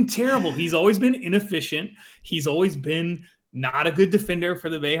always been terrible. He's always been inefficient. He's always been not a good defender for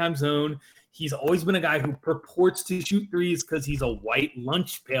the Boeheim zone. He's always been a guy who purports to shoot threes because he's a white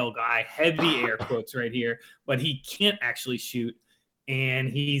lunch pail guy, heavy air quotes right here, but he can't actually shoot.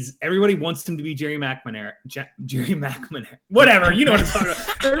 And everybody wants him to be Jerry McNamara. Whatever, you know what I'm talking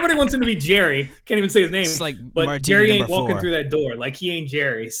about. Everybody wants him to be Jerry. Can't even say his name. It's like but Martini Jerry ain't number walking 4. through that door. Like he ain't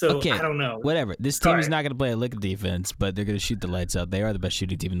Jerry. So okay, I don't know. Whatever. This team is not going to play a lick of defense, but they're going to shoot the lights out. They are the best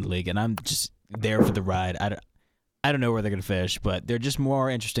shooting team in the league, and I'm just there for the ride. I don't know where they're going to finish, but they're just more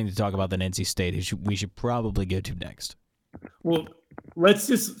interesting to talk about than NC State, who we should probably go to next. Well, let's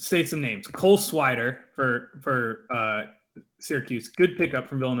just say some names. Cole Swider for Syracuse, good pickup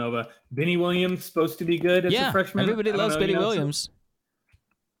from Villanova. Benny Williams supposed to be good as a freshman. Everybody loves Benny Williams.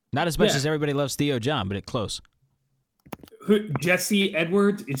 Not as much as everybody loves Theo John, but it's close. Jesse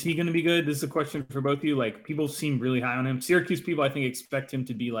Edwards, is he going to be good? This is a question for both of you. Like, people seem really high on him. Syracuse people, I think, expect him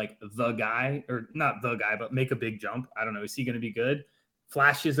to be like the guy, or not the guy, but make a big jump. I don't know. Is he going to be good?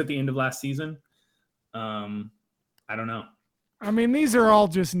 Flashes at the end of last season. I don't know. I mean, these are all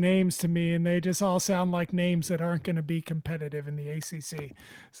just names to me, and they just all sound like names that aren't going to be competitive in the ACC.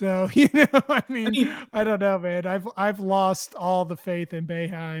 So, I don't know, man. I've lost all the faith in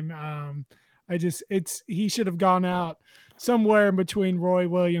Boeheim. He should have gone out somewhere in between Roy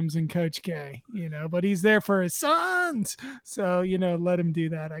Williams and Coach K, but he's there for his sons. So, let him do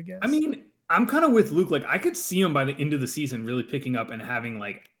that, I guess. I mean, I'm kind of with Luke. Like, I could see him by the end of the season really picking up and having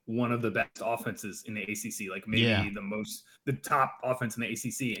like one of the best offenses in the ACC, like maybe the top offense in the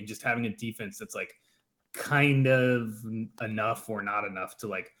ACC, and just having a defense that's like kind of enough or not enough to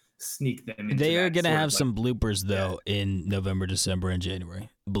like sneak them into. They are going to have some bloopers though in November, December, and January.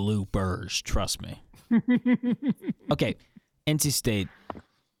 Bloopers, trust me. Okay, NC State.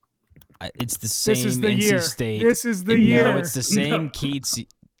 It's the same NC State. This is the year. No, it's the same Keats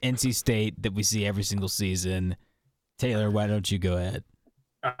NC State that we see every single season. Taylor, why don't you go ahead?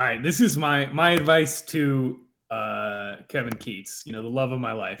 All right, this is my advice to Kevin Keats, the love of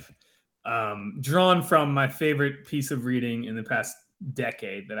my life, drawn from my favorite piece of reading in the past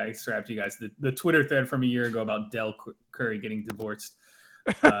decade that I strapped you guys, the Twitter thread from a year ago about Del Curry getting divorced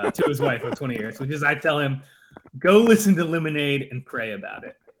to his wife of 20 years, which is I tell him, go listen to Lemonade and pray about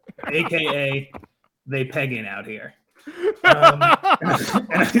it, a.k.a. they pegging out here. And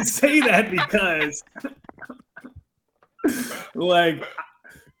I say that because like,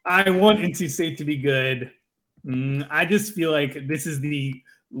 I want NC State to be good. I just feel like this is NC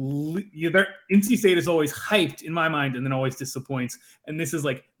State is always hyped in my mind and then always disappoints. And this is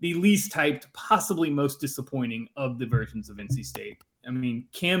like the least hyped, possibly most disappointing of the versions of NC State. I mean,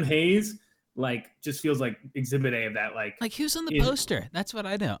 Cam Hayes, like, just feels like exhibit A of that. Like who's on the poster? That's what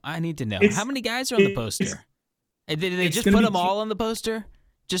I know. I need to know. How many guys are on the poster? Did they just put them all on the poster?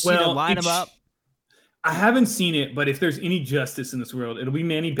 Just line them up? I haven't seen it, but if there's any justice in this world, it'll be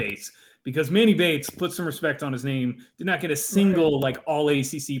Manny Bates, because Manny Bates, put some respect on his name, did not get a single like all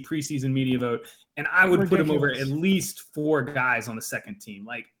ACC preseason media vote, and I would put him over at least 4 guys on the second team.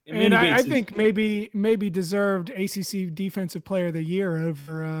 Like, and I think maybe deserved ACC Defensive Player of the Year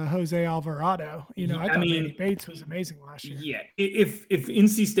over Jose Alvarado. I thought Manny Bates was amazing last year. Yeah, if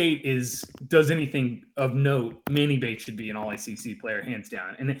NC State does anything of note, Manny Bates should be an all ACC player hands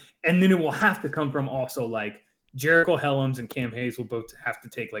down, and then it will have to come from also like Jericho Helms and Cam Hayes will both have to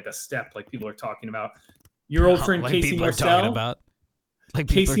take like a step, like people are talking about. Your old friend like Casey Marcel. Like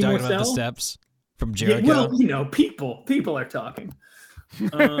people are talking about the steps from Jericho. Yeah, well, people are talking.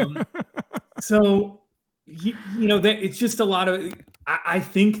 So that it's just a lot of. I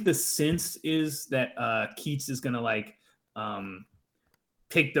think the sense is that Keats is going to like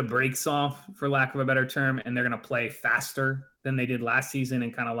take the brakes off, for lack of a better term, and they're going to play faster than they did last season,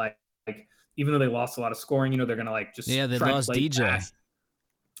 and kind of like even though they lost a lot of scoring, they're going to like just they lost DJ. Fast.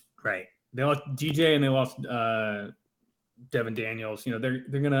 Right. They lost DJ and they lost Devin Daniels. They're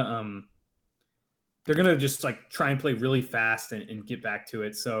gonna just like try and play really fast and get back to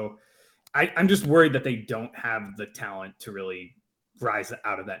it. So I'm just worried that they don't have the talent to really rise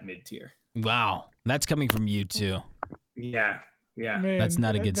out of that mid tier. Wow, that's coming from you too. Yeah. Man, that's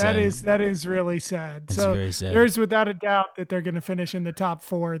not a good sign. That is really sad. That's so very sad. There's without a doubt that they're going to finish in the top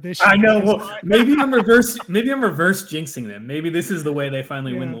 4 this year. I know. Well, maybe I'm reverse jinxing them. Maybe this is the way they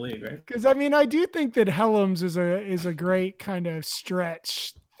finally win the league, right? Because I do think that Helms is a great kind of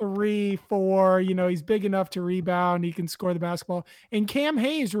stretch 3, 4. He's big enough to rebound. He can score the basketball. And Cam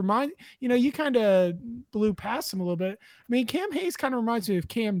Hayes you kind of blew past him a little bit. I mean, Cam Hayes kind of reminds me of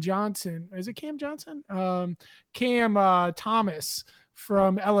Cam Johnson. Is it Cam Johnson? Cam Thomas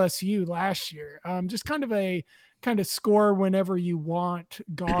from LSU last year. Just kind of score whenever you want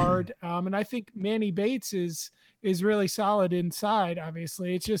guard. And I think Manny Bates is really solid inside.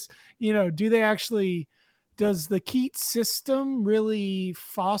 Obviously, it's just does the Keats system really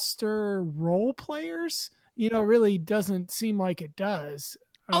foster role players? Really doesn't seem like it does.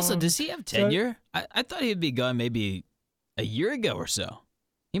 Also, does he have tenure? I thought he'd be gone maybe a year ago or so.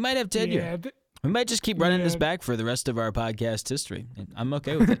 He might have tenure. Yeah, we might just keep running this back for the rest of our podcast history. I'm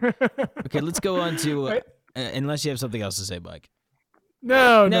okay with it. Okay, let's go on to unless you have something else to say, Mike.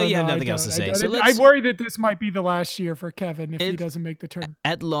 No, you have nothing else to say. So I worry that this might be the last year for Kevin if he doesn't make the turn.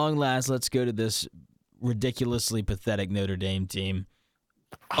 At long last, let's go to this ridiculously pathetic Notre Dame team.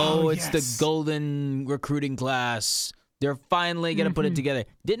 It's the golden recruiting class. They're finally going to put it together.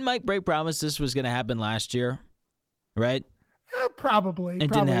 Didn't Mike Brey promise this was going to happen last year? Right? Probably.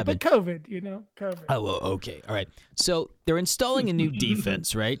 Didn't happen. But COVID, COVID. Oh, well, okay. All right. So they're installing a new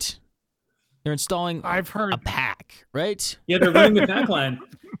defense, right? They're installing a pack, right? Yeah, they're running the pack line.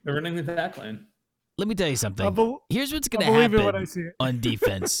 Let me tell you something. Here's what's going to happen on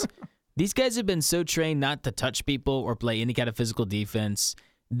defense. These guys have been so trained not to touch people or play any kind of physical defense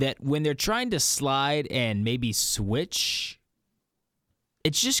that when they're trying to slide and maybe switch,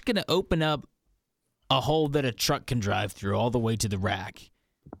 it's just going to open up a hole that a truck can drive through all the way to the rack.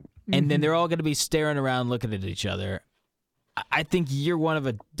 And then they're all going to be staring around looking at each other. I think year one of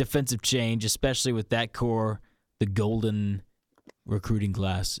a defensive change, especially with that core, the golden recruiting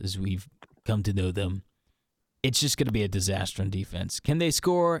class as we've come to know them, it's just going to be a disaster on defense. Can they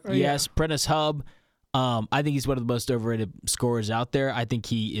score? Yes. Prentice Hub, I think he's one of the most overrated scorers out there. I think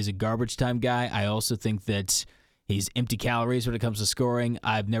he is a garbage time guy. I also think that he's empty calories when it comes to scoring.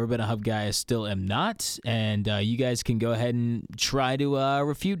 I've never been a Hub guy. I still am not. And you guys can go ahead and try to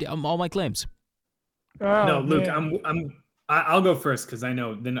refute all my claims. No, Luke, I'll go first because I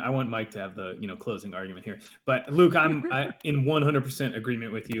know then I want Mike to have the closing argument here. But Luke, I'm in 100%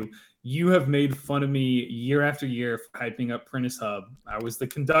 agreement with you. You have made fun of me year after year for hyping up Prentice Hub. I was the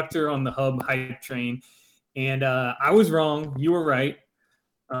conductor on the Hub hype train, and I was wrong. You were right.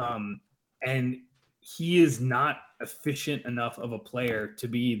 And he is not efficient enough of a player to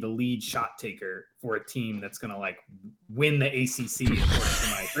be the lead shot taker for a team that's going to win the ACC according to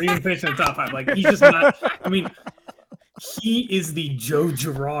Mike, or even finish in the top 5. He's just not. I mean, he is the Joe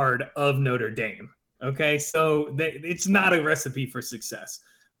Girard of Notre Dame. Okay, so it's not a recipe for success.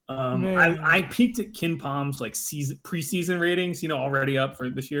 I peeked at KenPom's preseason ratings, already up for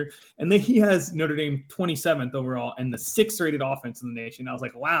this year, and then he has Notre Dame 27th overall and the 6th rated offense in the nation. I was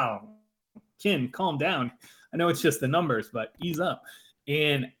like, wow, Ken, calm down. I know it's just the numbers, but ease up.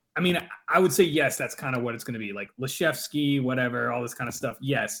 And I mean, I would say yes, that's kind of what it's going to be. Leshevsky, whatever, all this kind of stuff.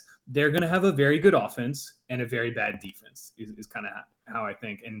 Yes, they're going to have a very good offense and a very bad defense is kind of how I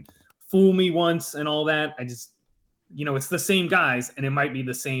think. And fool me once and all that. I just, it's the same guys and it might be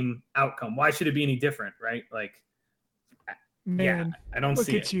the same outcome. Why should it be any different, right? Man, I don't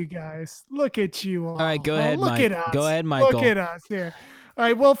see it. Look at you guys. Look at you all. All right, go ahead, Mike. Look at us. Go ahead, Michael. Look at us here. All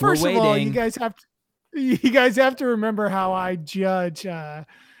right, well, first of all, you guys have to remember how I judge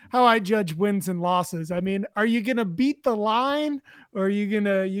wins and losses. I mean, are you going to beat the line or are you going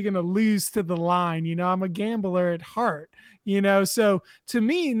to lose to the line? I'm a gambler at heart, so to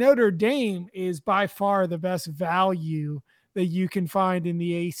me, Notre Dame is by far the best value that you can find in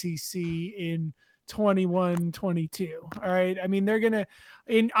the ACC in 21-22. All right. I mean,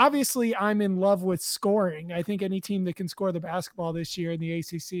 and obviously I'm in love with scoring. I think any team that can score the basketball this year in the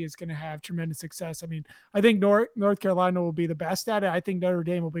ACC is going to have tremendous success. I mean, I think North Carolina will be the best at it. I think Notre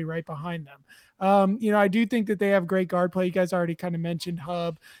Dame will be right behind them. I do think that they have great guard play. You guys already kind of mentioned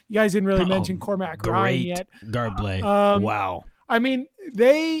Hub. You guys didn't really mention Cormac Ryan yet. Guard play. Wow. I mean,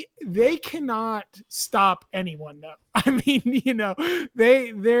 they cannot stop anyone though. I mean,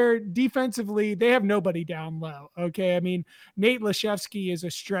 they're defensively, they have nobody down low. Okay. I mean, Nate Laszewski is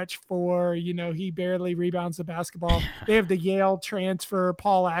a stretch four, he barely rebounds the basketball. They have the Yale transfer,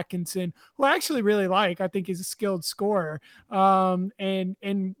 Paul Atkinson, who I actually really like. I think he's a skilled scorer,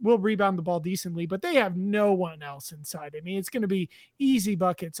 and will rebound the ball decently, but they have no one else inside. I mean, it's going to be easy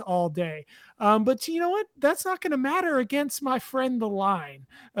buckets all day. But you know what? That's not going to matter against my friend, the line.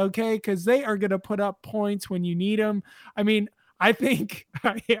 Okay. Cause they are going to put up points when you need them. I mean, I think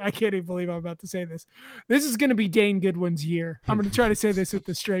I can't even believe I'm about to say this. This is going to be Dane Goodwin's year. I'm going to try to say this with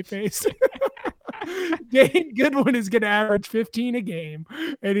a straight face. Dane Goodwin is going to average 15 a game,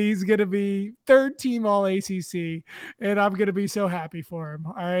 and he's going to be third team all ACC, and I'm going to be so happy for him.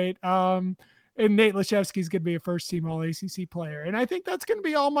 All right. And Nate Laszewski is going to be a first team all ACC player. And I think that's going to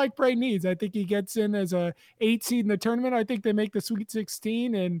be all Mike Brey needs. I think he gets in as a 8 seed in the tournament. I think they make the Sweet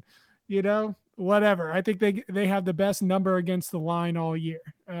 16 and, whatever. I think they have the best number against the line all year.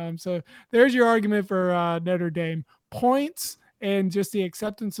 So there's your argument for Notre Dame. Points and just the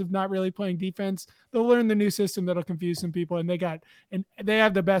acceptance of not really playing defense. They'll learn the new system that'll confuse some people, and they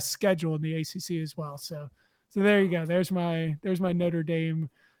have the best schedule in the ACC as well. So there you go. There's my Notre Dame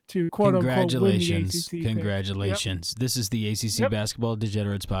to quote unquote win the ACC. Congratulations. Yep. This is the ACC Basketball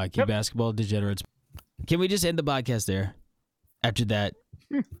Degenerates podcast. Yep. Basketball Degenerates. Can we just end the podcast there? After that,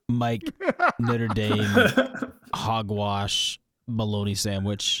 Mike Notre Dame hogwash bologna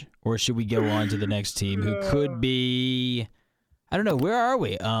sandwich, or should we go on to the next team who could be? I don't know. Where are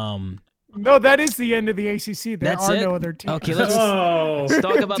we? No, that is the end of the ACC. There are no other teams. Okay, let's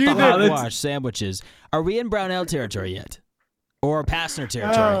talk about the hogwash sandwiches. Are we in Brownell territory yet, or Passner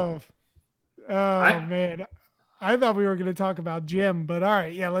territory? Man. I thought we were going to talk about Jim, but all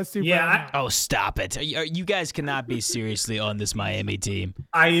right. Yeah, let's do Brownell. Stop it. You guys cannot be seriously on this Miami team.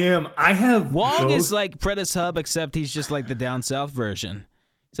 I am. I have Wong is like Prentice Hub, except he's just like the down south version.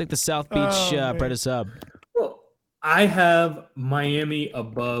 It's like the South Beach Prentice Hub. Well, I have Miami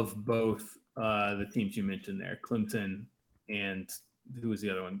above both the teams you mentioned there, Clemson and who was the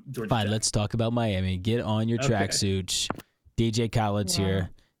other one? Georgia Fine, Tech. let's talk about Miami. Get on your tracksuits. DJ Khaled's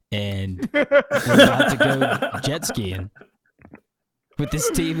here. And we're about to go jet skiing with this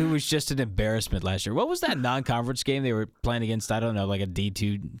team who was just an embarrassment last year. What was that non-conference game they were playing against? I don't know, like a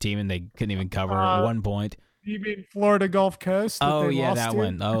D2 team, and they couldn't even cover at 1 point. You mean Florida Gulf Coast? Oh, yeah, that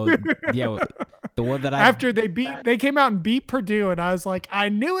one. Oh, yeah, the one that After they came out and beat Purdue, and I was like, I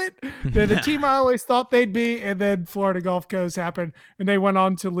knew it. They're the team I always thought they'd be, and then Florida Gulf Coast happened, and they went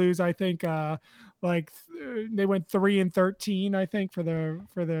on to lose, I think, they went 3-13, I think, for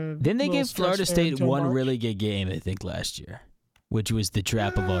the. Then they gave Florida State one really good game, I think, last year, which was the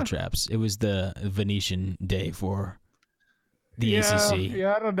trap of all traps. It was the Venetian day for the ACC.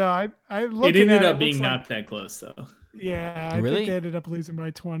 Yeah, I don't know. It ended up being not that close, though. Yeah, I think they ended up losing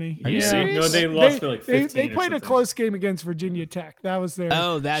by 20. Are you serious? No, they lost for like 15. They played a close game against Virginia Tech. That was their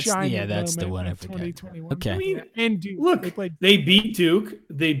that's the one I forgot. 2021. Okay. I mean, and Duke. Look, they beat Duke.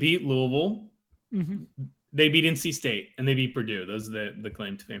 They beat Louisville. Mm-hmm. They beat NC State, and they beat Purdue. Those are the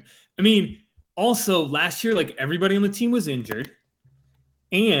claim to fame. I mean, also last year, like everybody on the team was injured,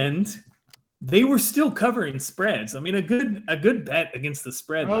 and they were still covering spreads. I mean, a good bet against the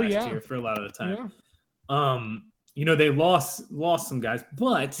spread last year for a lot of the time. Yeah. They lost some guys,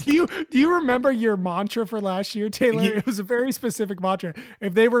 but do you remember your mantra for last year, Taylor? It was a very specific mantra.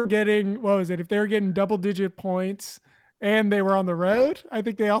 If they were getting double-digit points and they were on the road, I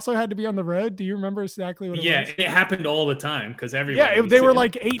think they also had to be on the road. Do you remember exactly what it was? Yeah, it happened all the time because everybody. Yeah, they were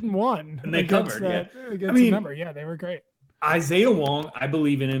like 8-1, and they covered. Against the number. Yeah, they were great. Isaiah Wong, I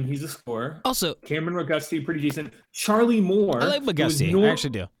believe in him. He's a scorer. Also, Cameron McGusty, pretty decent. Charlie Moore. I like McGusty. I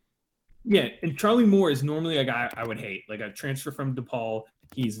actually do. Yeah, and Charlie Moore is normally a guy I would hate. Like a transfer from DePaul.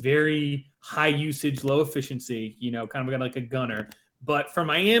 He's very high usage, low efficiency. Kind of a guy like a gunner. But for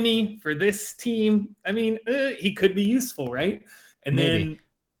Miami, for this team, I mean, he could be useful, right? And maybe.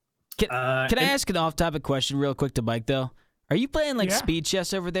 Then, can I ask an off-topic question real quick to Mike though? Are you playing speed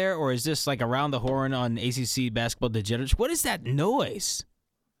chess over there, or is this like around the horn on ACC Basketball Degenerates? What is that noise?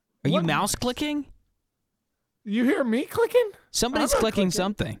 Are you mouse clicking? You hear me clicking? Somebody's clicking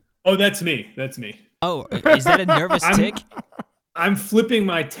something. Oh, that's me. That's me. Oh, is that a nervous tick? I'm flipping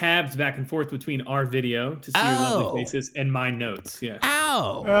my tabs back and forth between our video to see your lovely faces and my notes. Yeah.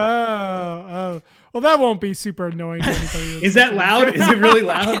 Ow. Oh. Well, that won't be super annoying to anybody. Is that loud? Is it really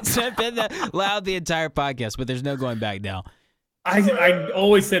loud? It's been that loud the entire podcast, but there's no going back now. I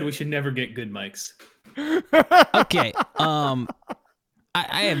always said we should never get good mics. Okay.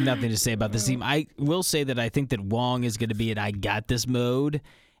 I have nothing to say about this team. I will say that I think that Wong is going to be in I got this mode,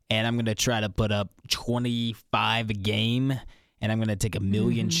 and I'm going to try to put up 25 a game, and I'm going to take a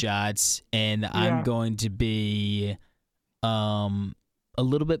million shots, and I'm going to be a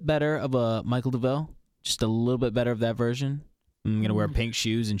little bit better of a Michael DeVoe, just a little bit better of that version. I'm going to wear pink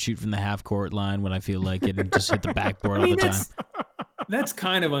shoes and shoot from the half-court line when I feel like it and just hit the backboard all the time. That's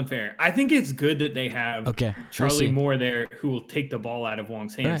kind of unfair. I think it's good that they have Charlie Moore there who will take the ball out of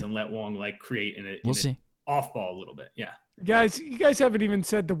Wong's hands and let Wong create in it. Off ball a little bit. Yeah. Guys, you guys haven't even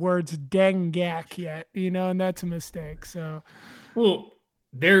said the words Dengak yet, and that's a mistake. So, well,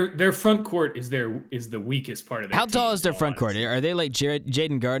 their front court is the weakest part of their How team, tall is their front court? Are they like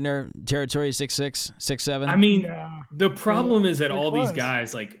Jaden Gardner territory, 6'6", 6'7"? I mean, the problem is that all these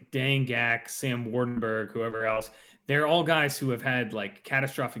guys like Dengak, Sam Wardenberg, whoever else, they're all guys who have had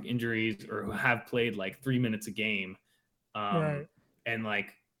catastrophic injuries or who have played 3 minutes a game, and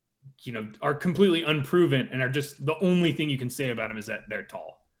are completely unproven and are just the only thing you can say about them is that they're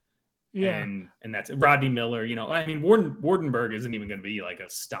tall. Yeah, and that's it. Rodney Miller. Wardenberg isn't even going to be a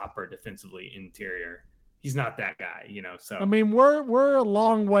stopper defensively interior. He's not that guy. So I mean, we're a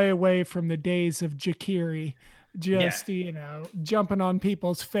long way away from the days of Jakiri. Jumping on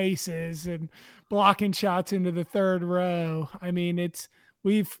people's faces and blocking shots into the third row. I mean,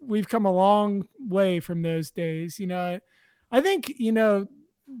 we've come a long way from those days. I think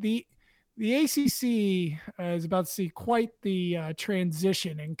the ACC is about to see quite the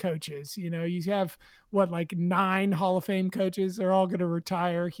transition in coaches. You have 9 Hall of Fame coaches. They're all going to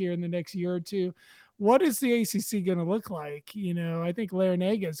retire here in the next year or two. What is the ACC going to look like? I think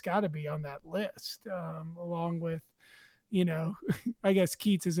Larrañaga's got to be on that list, along with, I guess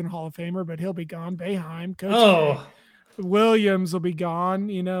Keats isn't a Hall of Famer, but he'll be gone. Boeheim, Coach Williams will be gone.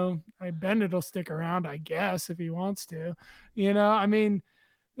 Bennett will stick around, I guess, if he wants to. I mean,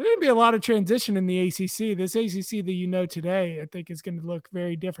 there's going to be a lot of transition in the ACC. This ACC that today, I think, is going to look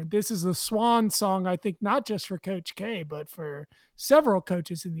very different. This is the swan song, I think, not just for Coach K, but for several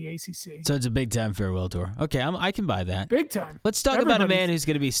coaches in the ACC. So it's a big-time farewell tour. Okay, I can buy that. Big time. Let's talk about a man who's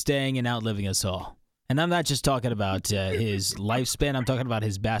going to be staying and outliving us all. And I'm not just talking about his lifespan. I'm talking about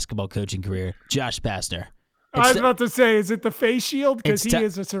his basketball coaching career, Josh Pastner. I was about to say, is it the face shield? Because he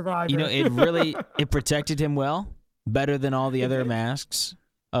is a survivor. It protected him well, better than all the other masks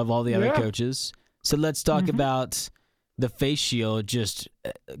of all the other coaches. So let's talk about the face shield just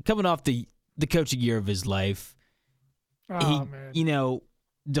coming off the coaching year of his life. Man.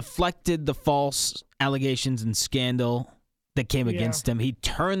 Deflected the false allegations and scandal that came against him. He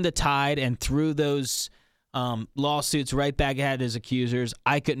turned the tide and threw those lawsuits right back at his accusers.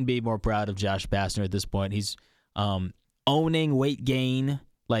 I couldn't be more proud of Josh Pastner at this point. He's owning weight gain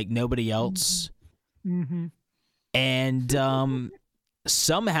like nobody else. And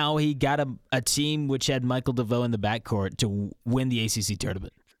somehow he got a team which had Michael DeVoe in the backcourt to win the ACC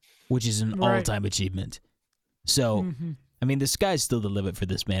tournament, which is an all-time achievement. So, I mean, the sky's still the limit for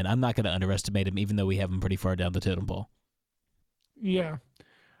this man. I'm not going to underestimate him, even though we have him pretty far down the totem pole. Yeah.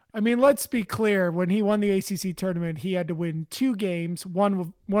 I mean, let's be clear. When he won the ACC tournament, he had to win 2 games,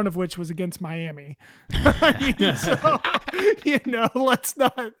 one of which was against Miami. Let's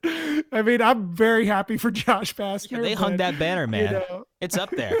not. I mean, I'm very happy for Josh Pastner. Yeah, they hung that banner, man. It's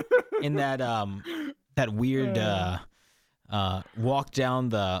up there in that weird walk down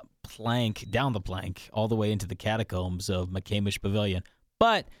the plank, all the way into the catacombs of McCamish Pavilion.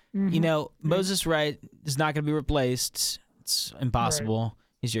 But Moses Wright is not going to be replaced. It's impossible. Right.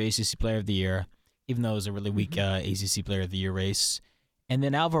 He's your ACC Player of the Year, even though it was a really weak ACC Player of the Year race. And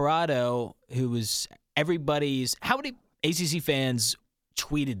then Alvarado, who was everybody's... How many ACC fans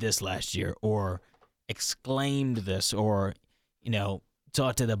tweeted this last year or exclaimed this or,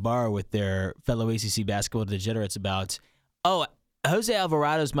 talked at the bar with their fellow ACC basketball degenerates about, Jose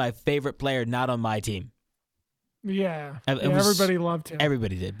Alvarado's my favorite player, not on my team. Yeah, everybody loved him.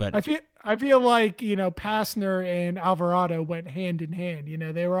 Everybody did, but I feel like Pastner and Alvarado went hand in hand.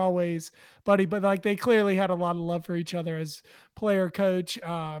 They were always buddy, but they clearly had a lot of love for each other as player coach.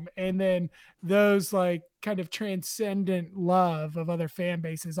 And then those kind of transcendent love of other fan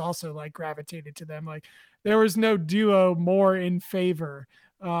bases also gravitated to them. There was no duo more in favor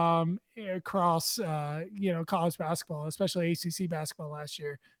across college basketball, especially ACC basketball last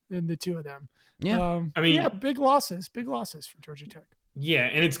year, than the two of them. Yeah. Big losses for Georgia Tech. Yeah.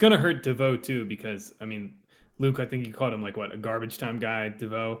 And it's going to hurt DeVoe too, because Luke, I think you called him a garbage time guy,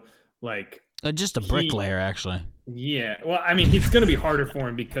 DeVoe, just a bricklayer actually. Yeah. Well, it's going to be harder for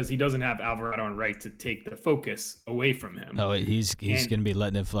him because he doesn't have Alvarado and Wright to take the focus away from him. Oh, he's going to be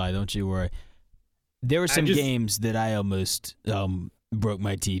letting it fly. Don't you worry. There were some games that I almost broke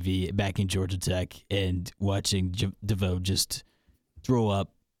my TV back in Georgia Tech and watching DeVoe just throw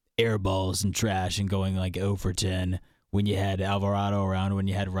up air balls and trash and going like 0 for 10 when you had Alvarado around, when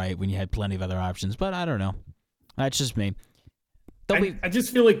you had Wright, when you had plenty of other options. But I don't know. That's just me. I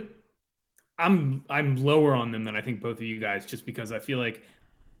just feel like I'm lower on them than I think both of you guys, just because I feel like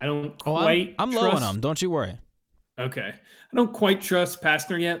I don't quite. I'm low on them. Don't you worry. Okay, I don't quite trust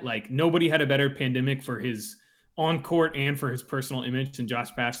Pastner yet. Like, nobody had a better pandemic for his on court and for his personal image than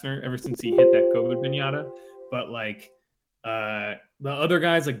Josh Pastner ever since he hit that COVID pinata. But like the other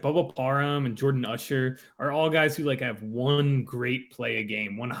guys like Bubba Parham and Jordan Usher are all guys who like have one great play a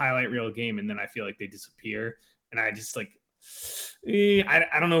game, one highlight reel game, and then I feel like they disappear. And I just like, I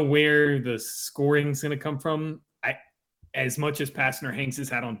don't know where the scoring is going to come from. As much as Pastner hangs his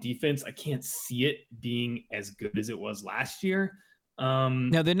hat on defense, I can't see it being as good as it was last year.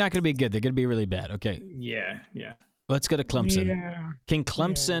 No, they're not going to be good. They're going to be really bad. Okay. Yeah. Let's go to Clemson. Yeah. Can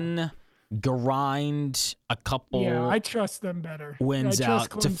Clemson grind a couple Yeah, I trust them better. wins out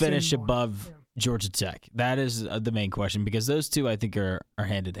to Clemson finish more. above Georgia Tech? That is the main question, because those two I think are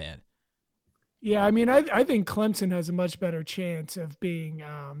hand in hand. Yeah, I mean, I think Clemson has a much better chance of being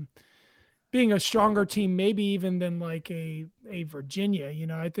a stronger team, maybe even than like a Virginia. You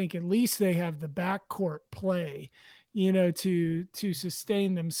know, I think at least they have the backcourt play, you know, to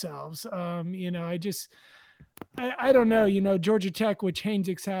sustain themselves. You know, I don't know, you know, Georgia Tech, which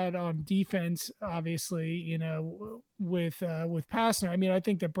Haynes had on defense, obviously, you know, with Pastner. I mean, I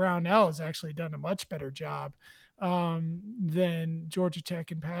think that Brownell has actually done a much better job than Georgia Tech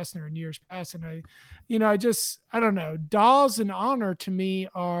and Pastner in years past. And I don't know. Dawes and Honor to me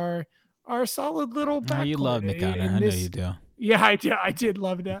are a solid little backcourt. You love Nick Honor. I know you do. Yeah, I did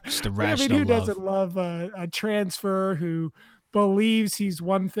love that. Just a I rational mean, who love. doesn't love a transfer who believes he's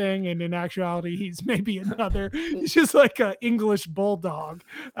one thing and in actuality he's maybe another? He's just like an English bulldog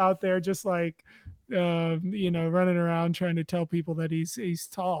out there, just like you know, running around trying to tell people that he's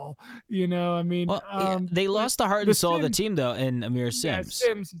tall. You know, I mean, they lost the heart and soul of the team though in Amir Sims. Yeah,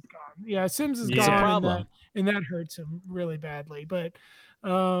 Sims is gone. Yeah, Sims is It's gone. a problem, and that hurts him really badly. But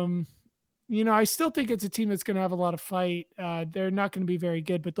you know, I still think it's a team that's going to have a lot of fight. They're not going to be very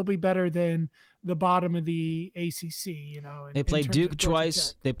good, but they'll be better than the bottom of the ACC. You know, They play Duke twice.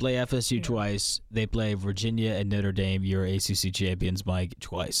 Tech. They play FSU twice. They play Virginia and Notre Dame, your ACC champions, Mike,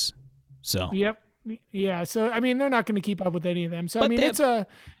 twice. So. Yep. Yeah. So I mean, they're not going to keep up with any of them. So But I mean, they-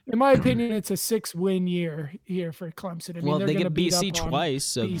 in my opinion, it's a 6-win year here for Clemson. I mean, Well, they're they gonna get beat BC up on twice,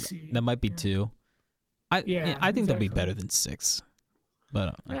 so BC. that might be 2. I think they'll be exactly. better than 6.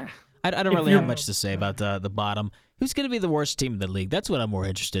 But Yeah. I don't If really you're- have much to say about the bottom. Who's going to be the worst team in the league? That's what I'm more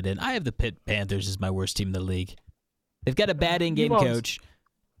interested in. I have the Pitt Panthers as my worst team in the league. They've got a bad in-game coach,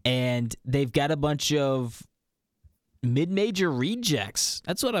 and they've got a bunch of mid-major rejects.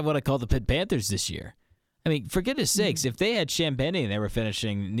 That's what I want to call the Pitt Panthers this year. I mean, for goodness sakes, if they had Champagne and they were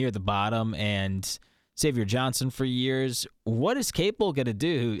finishing near the bottom and Xavier Johnson for years, what is Capel going to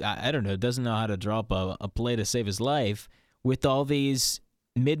do? I don't know, doesn't know how to drop a play to save his life with all these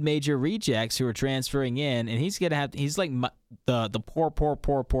mid-major rejects who are transferring in, and he's like the poor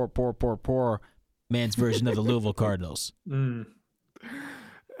man's version of the Louisville Cardinals.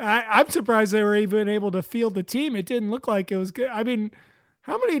 I'm surprised they were even able to field the team. It didn't look like it was good. I mean,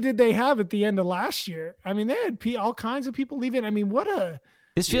 how many did they have at the end of last year? I mean, they had all kinds of people leaving. I mean,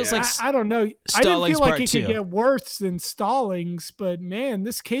 This feels like I don't know. I didn't Stallings feel like part it 2. could get worse than Stallings, but man,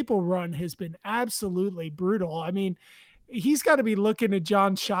 this Capel run has been absolutely brutal. I mean, he's got to be looking at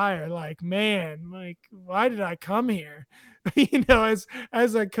John Shire like, man, like, why did I come here? You know,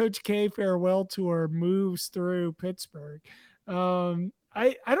 as a Coach K farewell tour moves through Pittsburgh.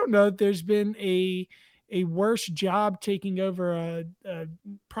 I don't know if there's been a worse job taking over a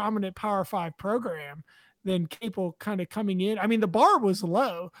prominent Power 5 program than Capel kind of coming in. I mean, the bar was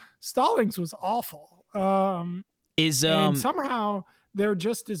low. Stallings was awful. And somehow they're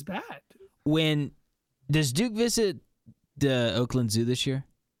just as bad. When does Duke visit the Oakland Zoo this year?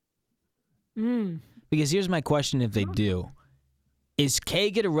 Because here's my question: if they do, is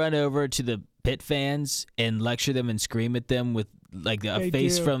Kay going to run over to the Pitt fans and lecture them and scream at them with like a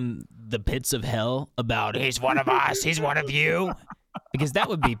face from the pits of hell about he's one of us, he's one of you? Because that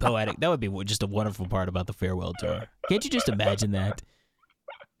would be poetic. That would be just a wonderful part about the farewell tour. Can't you just imagine that?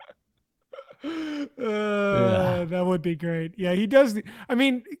 That would be great. Yeah, he does. I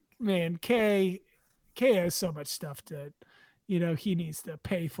mean, man, Kay has so much stuff that, you know, he needs to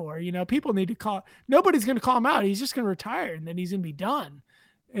pay for. You know, people need to call. Nobody's going to call him out. He's just going to retire and then he's going to be done.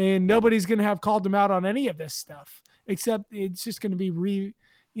 And nobody's going to have called him out on any of this stuff, except it's just going to be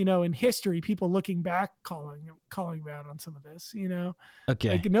in history, people looking back calling him out on some of this. Okay.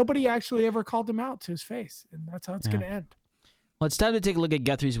 Like nobody actually ever called him out to his face, and that's how it's going to end. Well, it's time to take a look at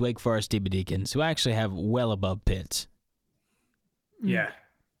Guthrie's Wake Forest Demon Deacons, who I actually have well above Pitt. Yeah.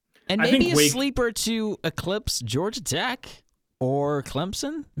 And maybe a sleeper to eclipse Georgia Tech or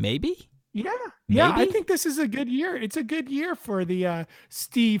Clemson, maybe? Yeah. Maybe? Yeah, I think this is a good year. It's a good year for the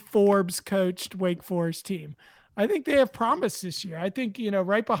Steve Forbes coached Wake Forest team. I think they have promise this year. I think,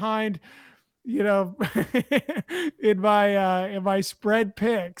 right behind, in my spread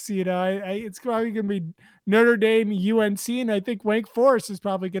picks, it's probably going to be Notre Dame, UNC, and I think Wake Forest is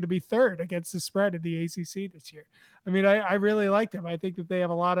probably going to be third against the spread in the ACC this year. I mean, I really like them. I think that they have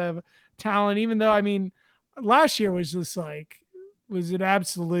a lot of talent, even though, last year was just was an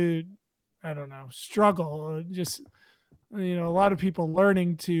absolute, struggle. Just, a lot of people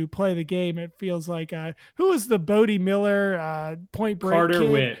learning to play the game. It feels like, who was the Bodie Miller Point Break Carter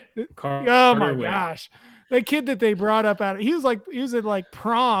kid? Witt. Oh my gosh. That kid that they brought up he was at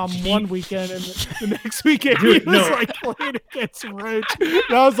prom one weekend, and the next weekend he was playing against Roach. And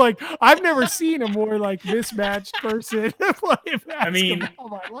I was like, I've never seen a more mismatched person play basketball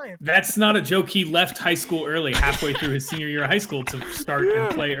in my life. That's not a joke. He left high school early, halfway through his senior year of high school, to start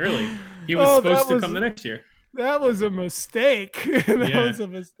and play early. He was supposed to come the next year. That was a mistake. Was a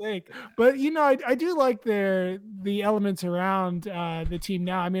mistake. But I do like the elements around the team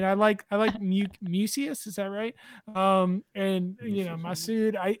now. I mean, I like Mucius, is that right? And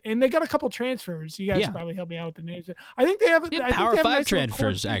Masood. And they got a couple transfers. You guys should probably help me out with the names. I think they have Power 5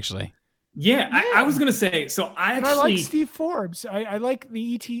 transfers actually. Yeah, I was gonna say. So I like Steve Forbes. I like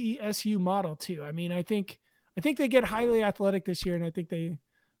the ETSU model too. I mean, I think they get highly athletic this year, and I think they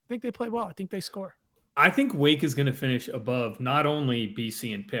play well. I think they score. I think Wake is going to finish above not only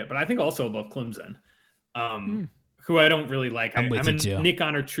BC and Pitt, but I think also above Clemson, who I don't really like. I'm a Nick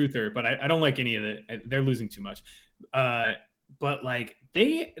Honor truther, but I don't like any of it. They're losing too much. But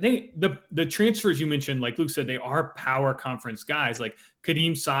the transfers you mentioned, like Luke said, they are power conference guys. Like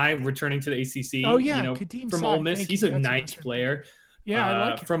Kadeem Sy returning to the ACC. Oh yeah, Kadeem from Sy, Ole Miss. He's a nice player. Yeah, I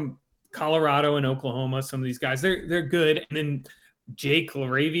like him. From Colorado and Oklahoma. Some of these guys, they're good. And then Jake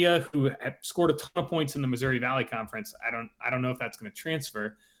LaRavia, who scored a ton of points in the Missouri Valley Conference. I don't know if that's going to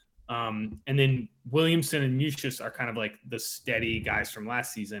transfer. And then Williamson and Mucius are kind of like the steady guys from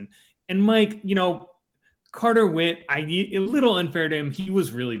last season. And Mike, Carter Witt, a little unfair to him. He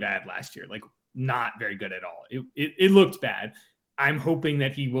was really bad last year, not very good at all. It looked bad. I'm hoping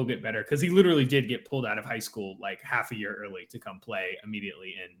that he will get better because he literally did get pulled out of high school half a year early to come play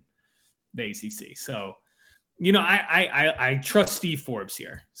immediately in the ACC. So, I trust Steve Forbes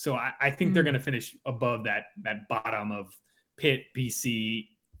here. So I think they're going to finish above that bottom of Pitt, BC,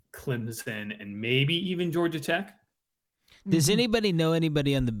 Clemson, and maybe even Georgia Tech. Does anybody know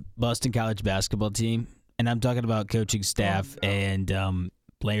anybody on the Boston College basketball team? And I'm talking about coaching staff and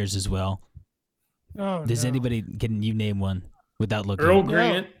players as well. Does anybody, can you name one without looking? Earl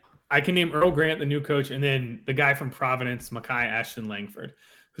Grant. I can name Earl Grant, the new coach, and then the guy from Providence, Makai Ashton Langford,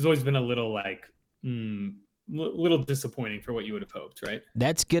 who's always been a little little disappointing for what you would have hoped, right?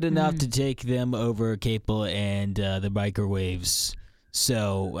 That's good enough to take them over Capel and the Microwaves.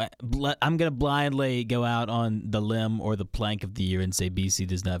 So I'm going to blindly go out on the limb or the plank of the year and say BC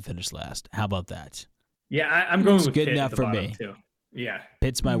does not finish last. How about that? Yeah, I'm going with good Pitt enough for me. Too. Yeah.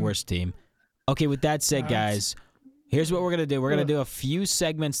 Pitt's my worst team. Okay, with that said, guys, here's what we're going to do. We're going to do a few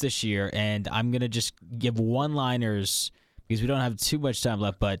segments this year, and I'm going to just give one-liners because we don't have too much time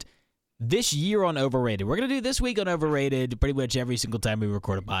left, but this year on Overrated. We're going to do this week on Overrated pretty much every single time we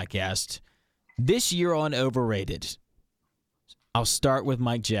record a podcast. This year on Overrated, I'll start with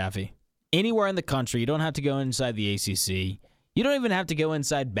Mike Jaffe. Anywhere in the country, you don't have to go inside the ACC. You don't even have to go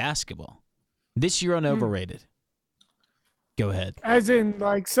inside basketball. This year on Overrated. Go ahead. As in,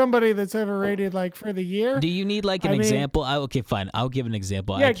 somebody that's overrated, for the year? Do you need, an example? Okay, fine. I'll give an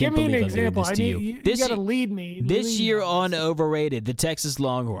example. Yeah, I can't give me an believe I'm doing example. this to you. You got to lead me. This year on Overrated, the Texas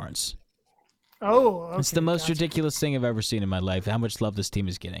Longhorns. Oh, okay, it's the most ridiculous thing I've ever seen in my life, how much love this team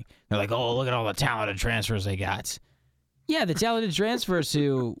is getting. They're like, oh, look at all the talented transfers they got. Yeah, the talented transfers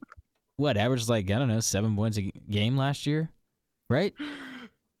who, averaged 7 points a game last year, right?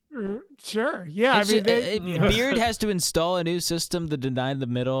 Sure, yeah. Beard has to install a new system to deny the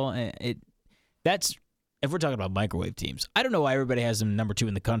middle. That's if we're talking about microwave teams. I don't know why everybody has them number 2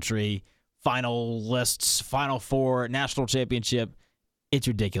 in the country, finalists, Final Four, national championship. It's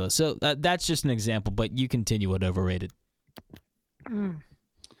ridiculous. So that's just an example, but you continue with Overrated. All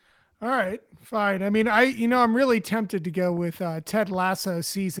right, fine. I mean, I'm really tempted to go with Ted Lasso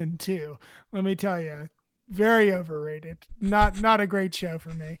season 2. Let me tell you, Very overrated. Not a great show for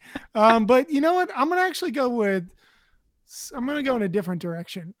me. But you know what? I'm gonna go in a different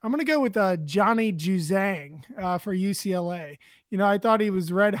direction. I'm gonna go with Johnny Juzang for UCLA. You know, I thought he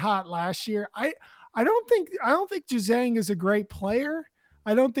was red hot last year. I don't think Juzang is a great player.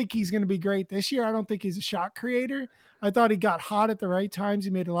 I don't think he's going to be great this year. I don't think he's a shot creator. I thought he got hot at the right times.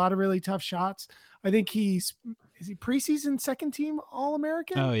 He made a lot of really tough shots. I think is he preseason second team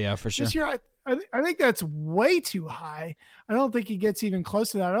All-American? Oh yeah, for sure. This year, I think that's way too high. I don't think he gets even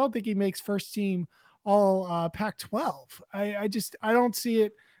close to that. I don't think he makes first team All Pac-12. I don't see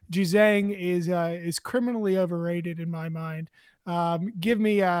it. Juzang is criminally overrated in my mind. Give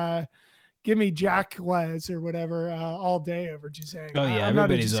me Jack Les or whatever all day over Juzang. Oh yeah,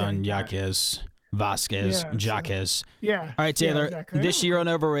 everybody's on Jaquez, Vasquez, Jaquez. Yeah. All right, Taylor. Yeah, exactly. This year on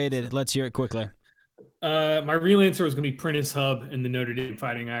overrated. Let's hear it quickly. My real answer was going to be Prentice Hub and the Notre Dame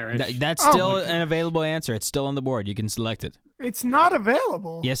Fighting Irish. That's still an available answer. It's still on the board. You can select it. It's not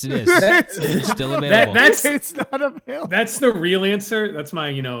available. Yes, it is. It's still available. It's not available. That's the real answer. That's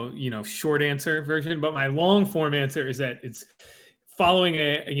my short answer version. But my long form answer is that it's following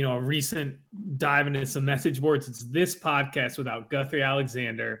a recent dive into some message boards. It's this podcast without Guthrie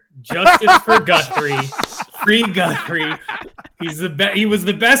Alexander. Justice for Guthrie. Free Guthrie. He was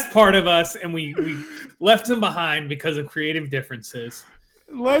the best part of us, and we left him behind because of creative differences.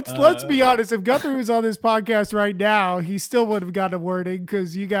 Let's be honest. If Guthrie was on this podcast right now, he still would have got a wording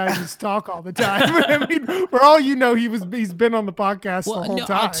because you guys just talk all the time. I mean, for all you know, he's been on the podcast the whole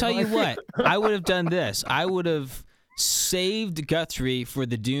time. I'll tell you what. I would have done this. I would have saved Guthrie for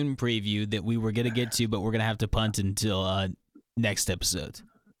the Dune preview that we were going to get to, but we're going to have to punt until next episode.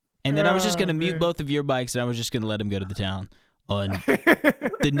 And then I was just going to mute both of your bikes, and I was just going to let him go to the town on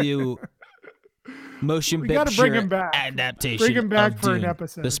the new motion picture adaptation. Bring him back of for Dune. an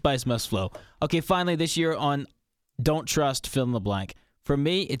episode. The spice must flow. Okay, finally, this year on Don't Trust, fill in the blank. For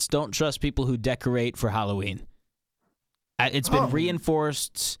me, it's don't trust people who decorate for Halloween. It's been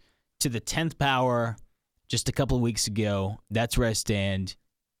reinforced to the 10th power just a couple of weeks ago. That's where I stand.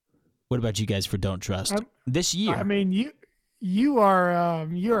 What about you guys for don't trust this year? I mean, you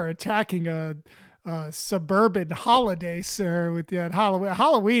are attacking a suburban holiday, sir, with that Halloween.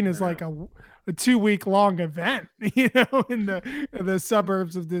 Halloween is like a 2-week long event, in the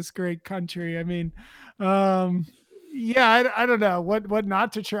suburbs of this great country. I mean, I don't know what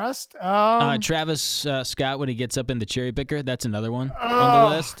not to trust. Travis Scott when he gets up in the cherry picker, that's another one on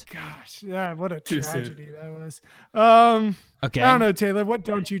the list. Gosh, yeah, what a tragedy that was. Okay, I don't know, Taylor. What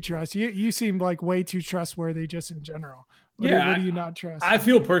don't you trust? You seem like way too trustworthy just in general. What do you not trust? I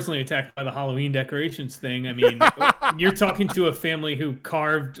feel personally attacked by the Halloween decorations thing. I mean, you're talking to a family who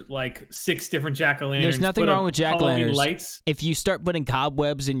carved like 6 different jack-o'-lanterns. There's nothing wrong with jack-o'-lanterns. Lights. If you start putting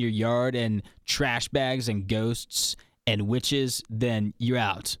cobwebs in your yard and trash bags and ghosts and witches, then you're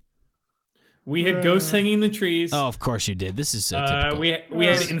out. We had ghosts hanging in the trees. Oh, of course you did. This is so typical. We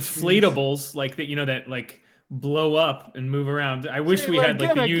had inflatables like that, that like blow up and move around. I wish we had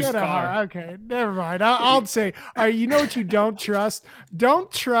like a used car. Okay, never mind. I'll say, you know what you don't trust? Don't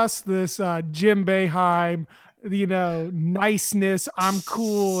trust this Jim Boeheim, niceness. I'm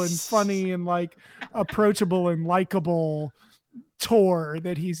cool and funny and like approachable and likable tour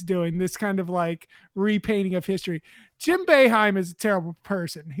that he's doing. This kind of like repainting of history. Jim Boeheim is a terrible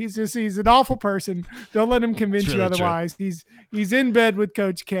person. He's an awful person. Don't let him convince you otherwise. True. He's in bed with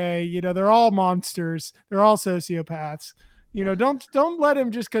Coach K. They're all monsters. They're all sociopaths. Don't let him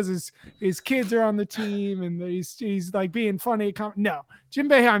just because his kids are on the team and he's like being funny. No, Jim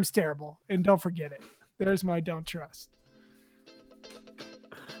Boeheim's terrible, and don't forget it. There's my don't trust.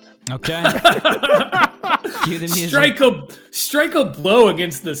 Okay. Cue the music. Strike a blow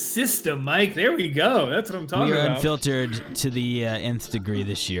against the system, Mike. There we go. That's what I'm talking about. We are unfiltered to the nth degree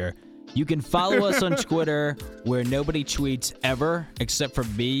this year. You can follow us on Twitter, where nobody tweets ever, except for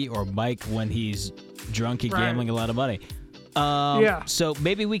me or Mike when he's drunk and gambling a lot of money. So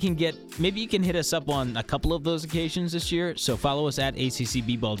maybe you can hit us up on a couple of those occasions this year. So follow us at ACC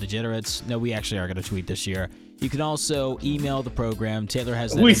B-Ball Degenerates. No, we actually are going to tweet this year. You can also email the program. Taylor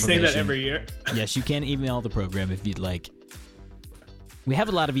has that information. We say that every year. Yes, you can email the program if you'd like. We have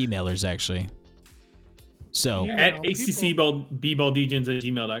a lot of emailers, actually. So at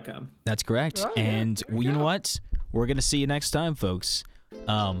accballdegens@gmail.com. That's correct. Oh, yeah. And you know what? We're going to see you next time, folks.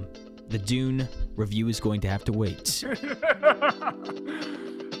 The Dune review is going to have to wait.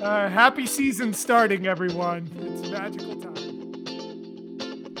 Happy season starting, everyone. It's a magical time.